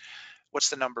uses, what's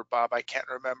the number, Bob? I can't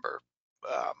remember.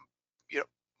 Um, you know,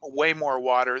 way more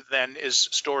water than is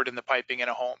stored in the piping in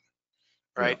a home,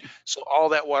 right? Yeah. So all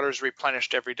that water is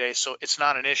replenished every day. So it's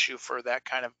not an issue for that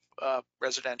kind of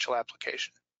residential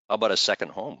application. How about a second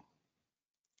home?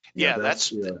 Yeah,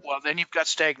 yeah. well, then you've got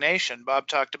stagnation. Bob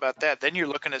talked about that. Then you're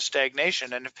looking at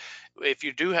stagnation. And if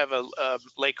you do have a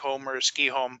lake home or a ski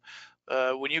home,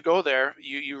 when you go there,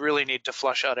 you really need to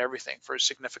flush out everything for a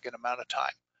significant amount of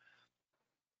time.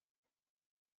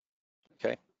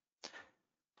 Okay.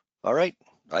 All right.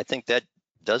 I think that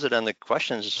does it on the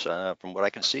questions from what I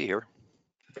can see here.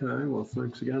 Okay, well,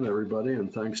 thanks again, everybody,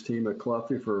 and thanks team at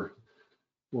Caleffi for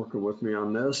working with me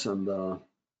on this, and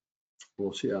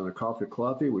we'll see you on a Coffee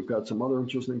Caleffi. We've got some other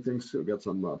interesting things too. We've got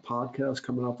some podcasts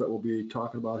coming up that we'll be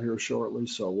talking about here shortly,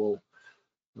 so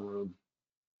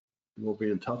we'll be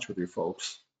in touch with you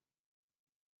folks.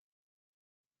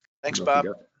 Thanks, Bob.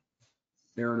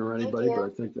 Aaron or anybody, but I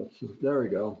think that's, there we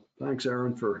go. Thanks,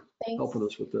 Aaron, for helping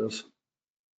us with this.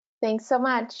 Thanks so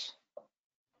much.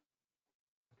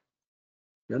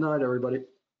 Good night, everybody.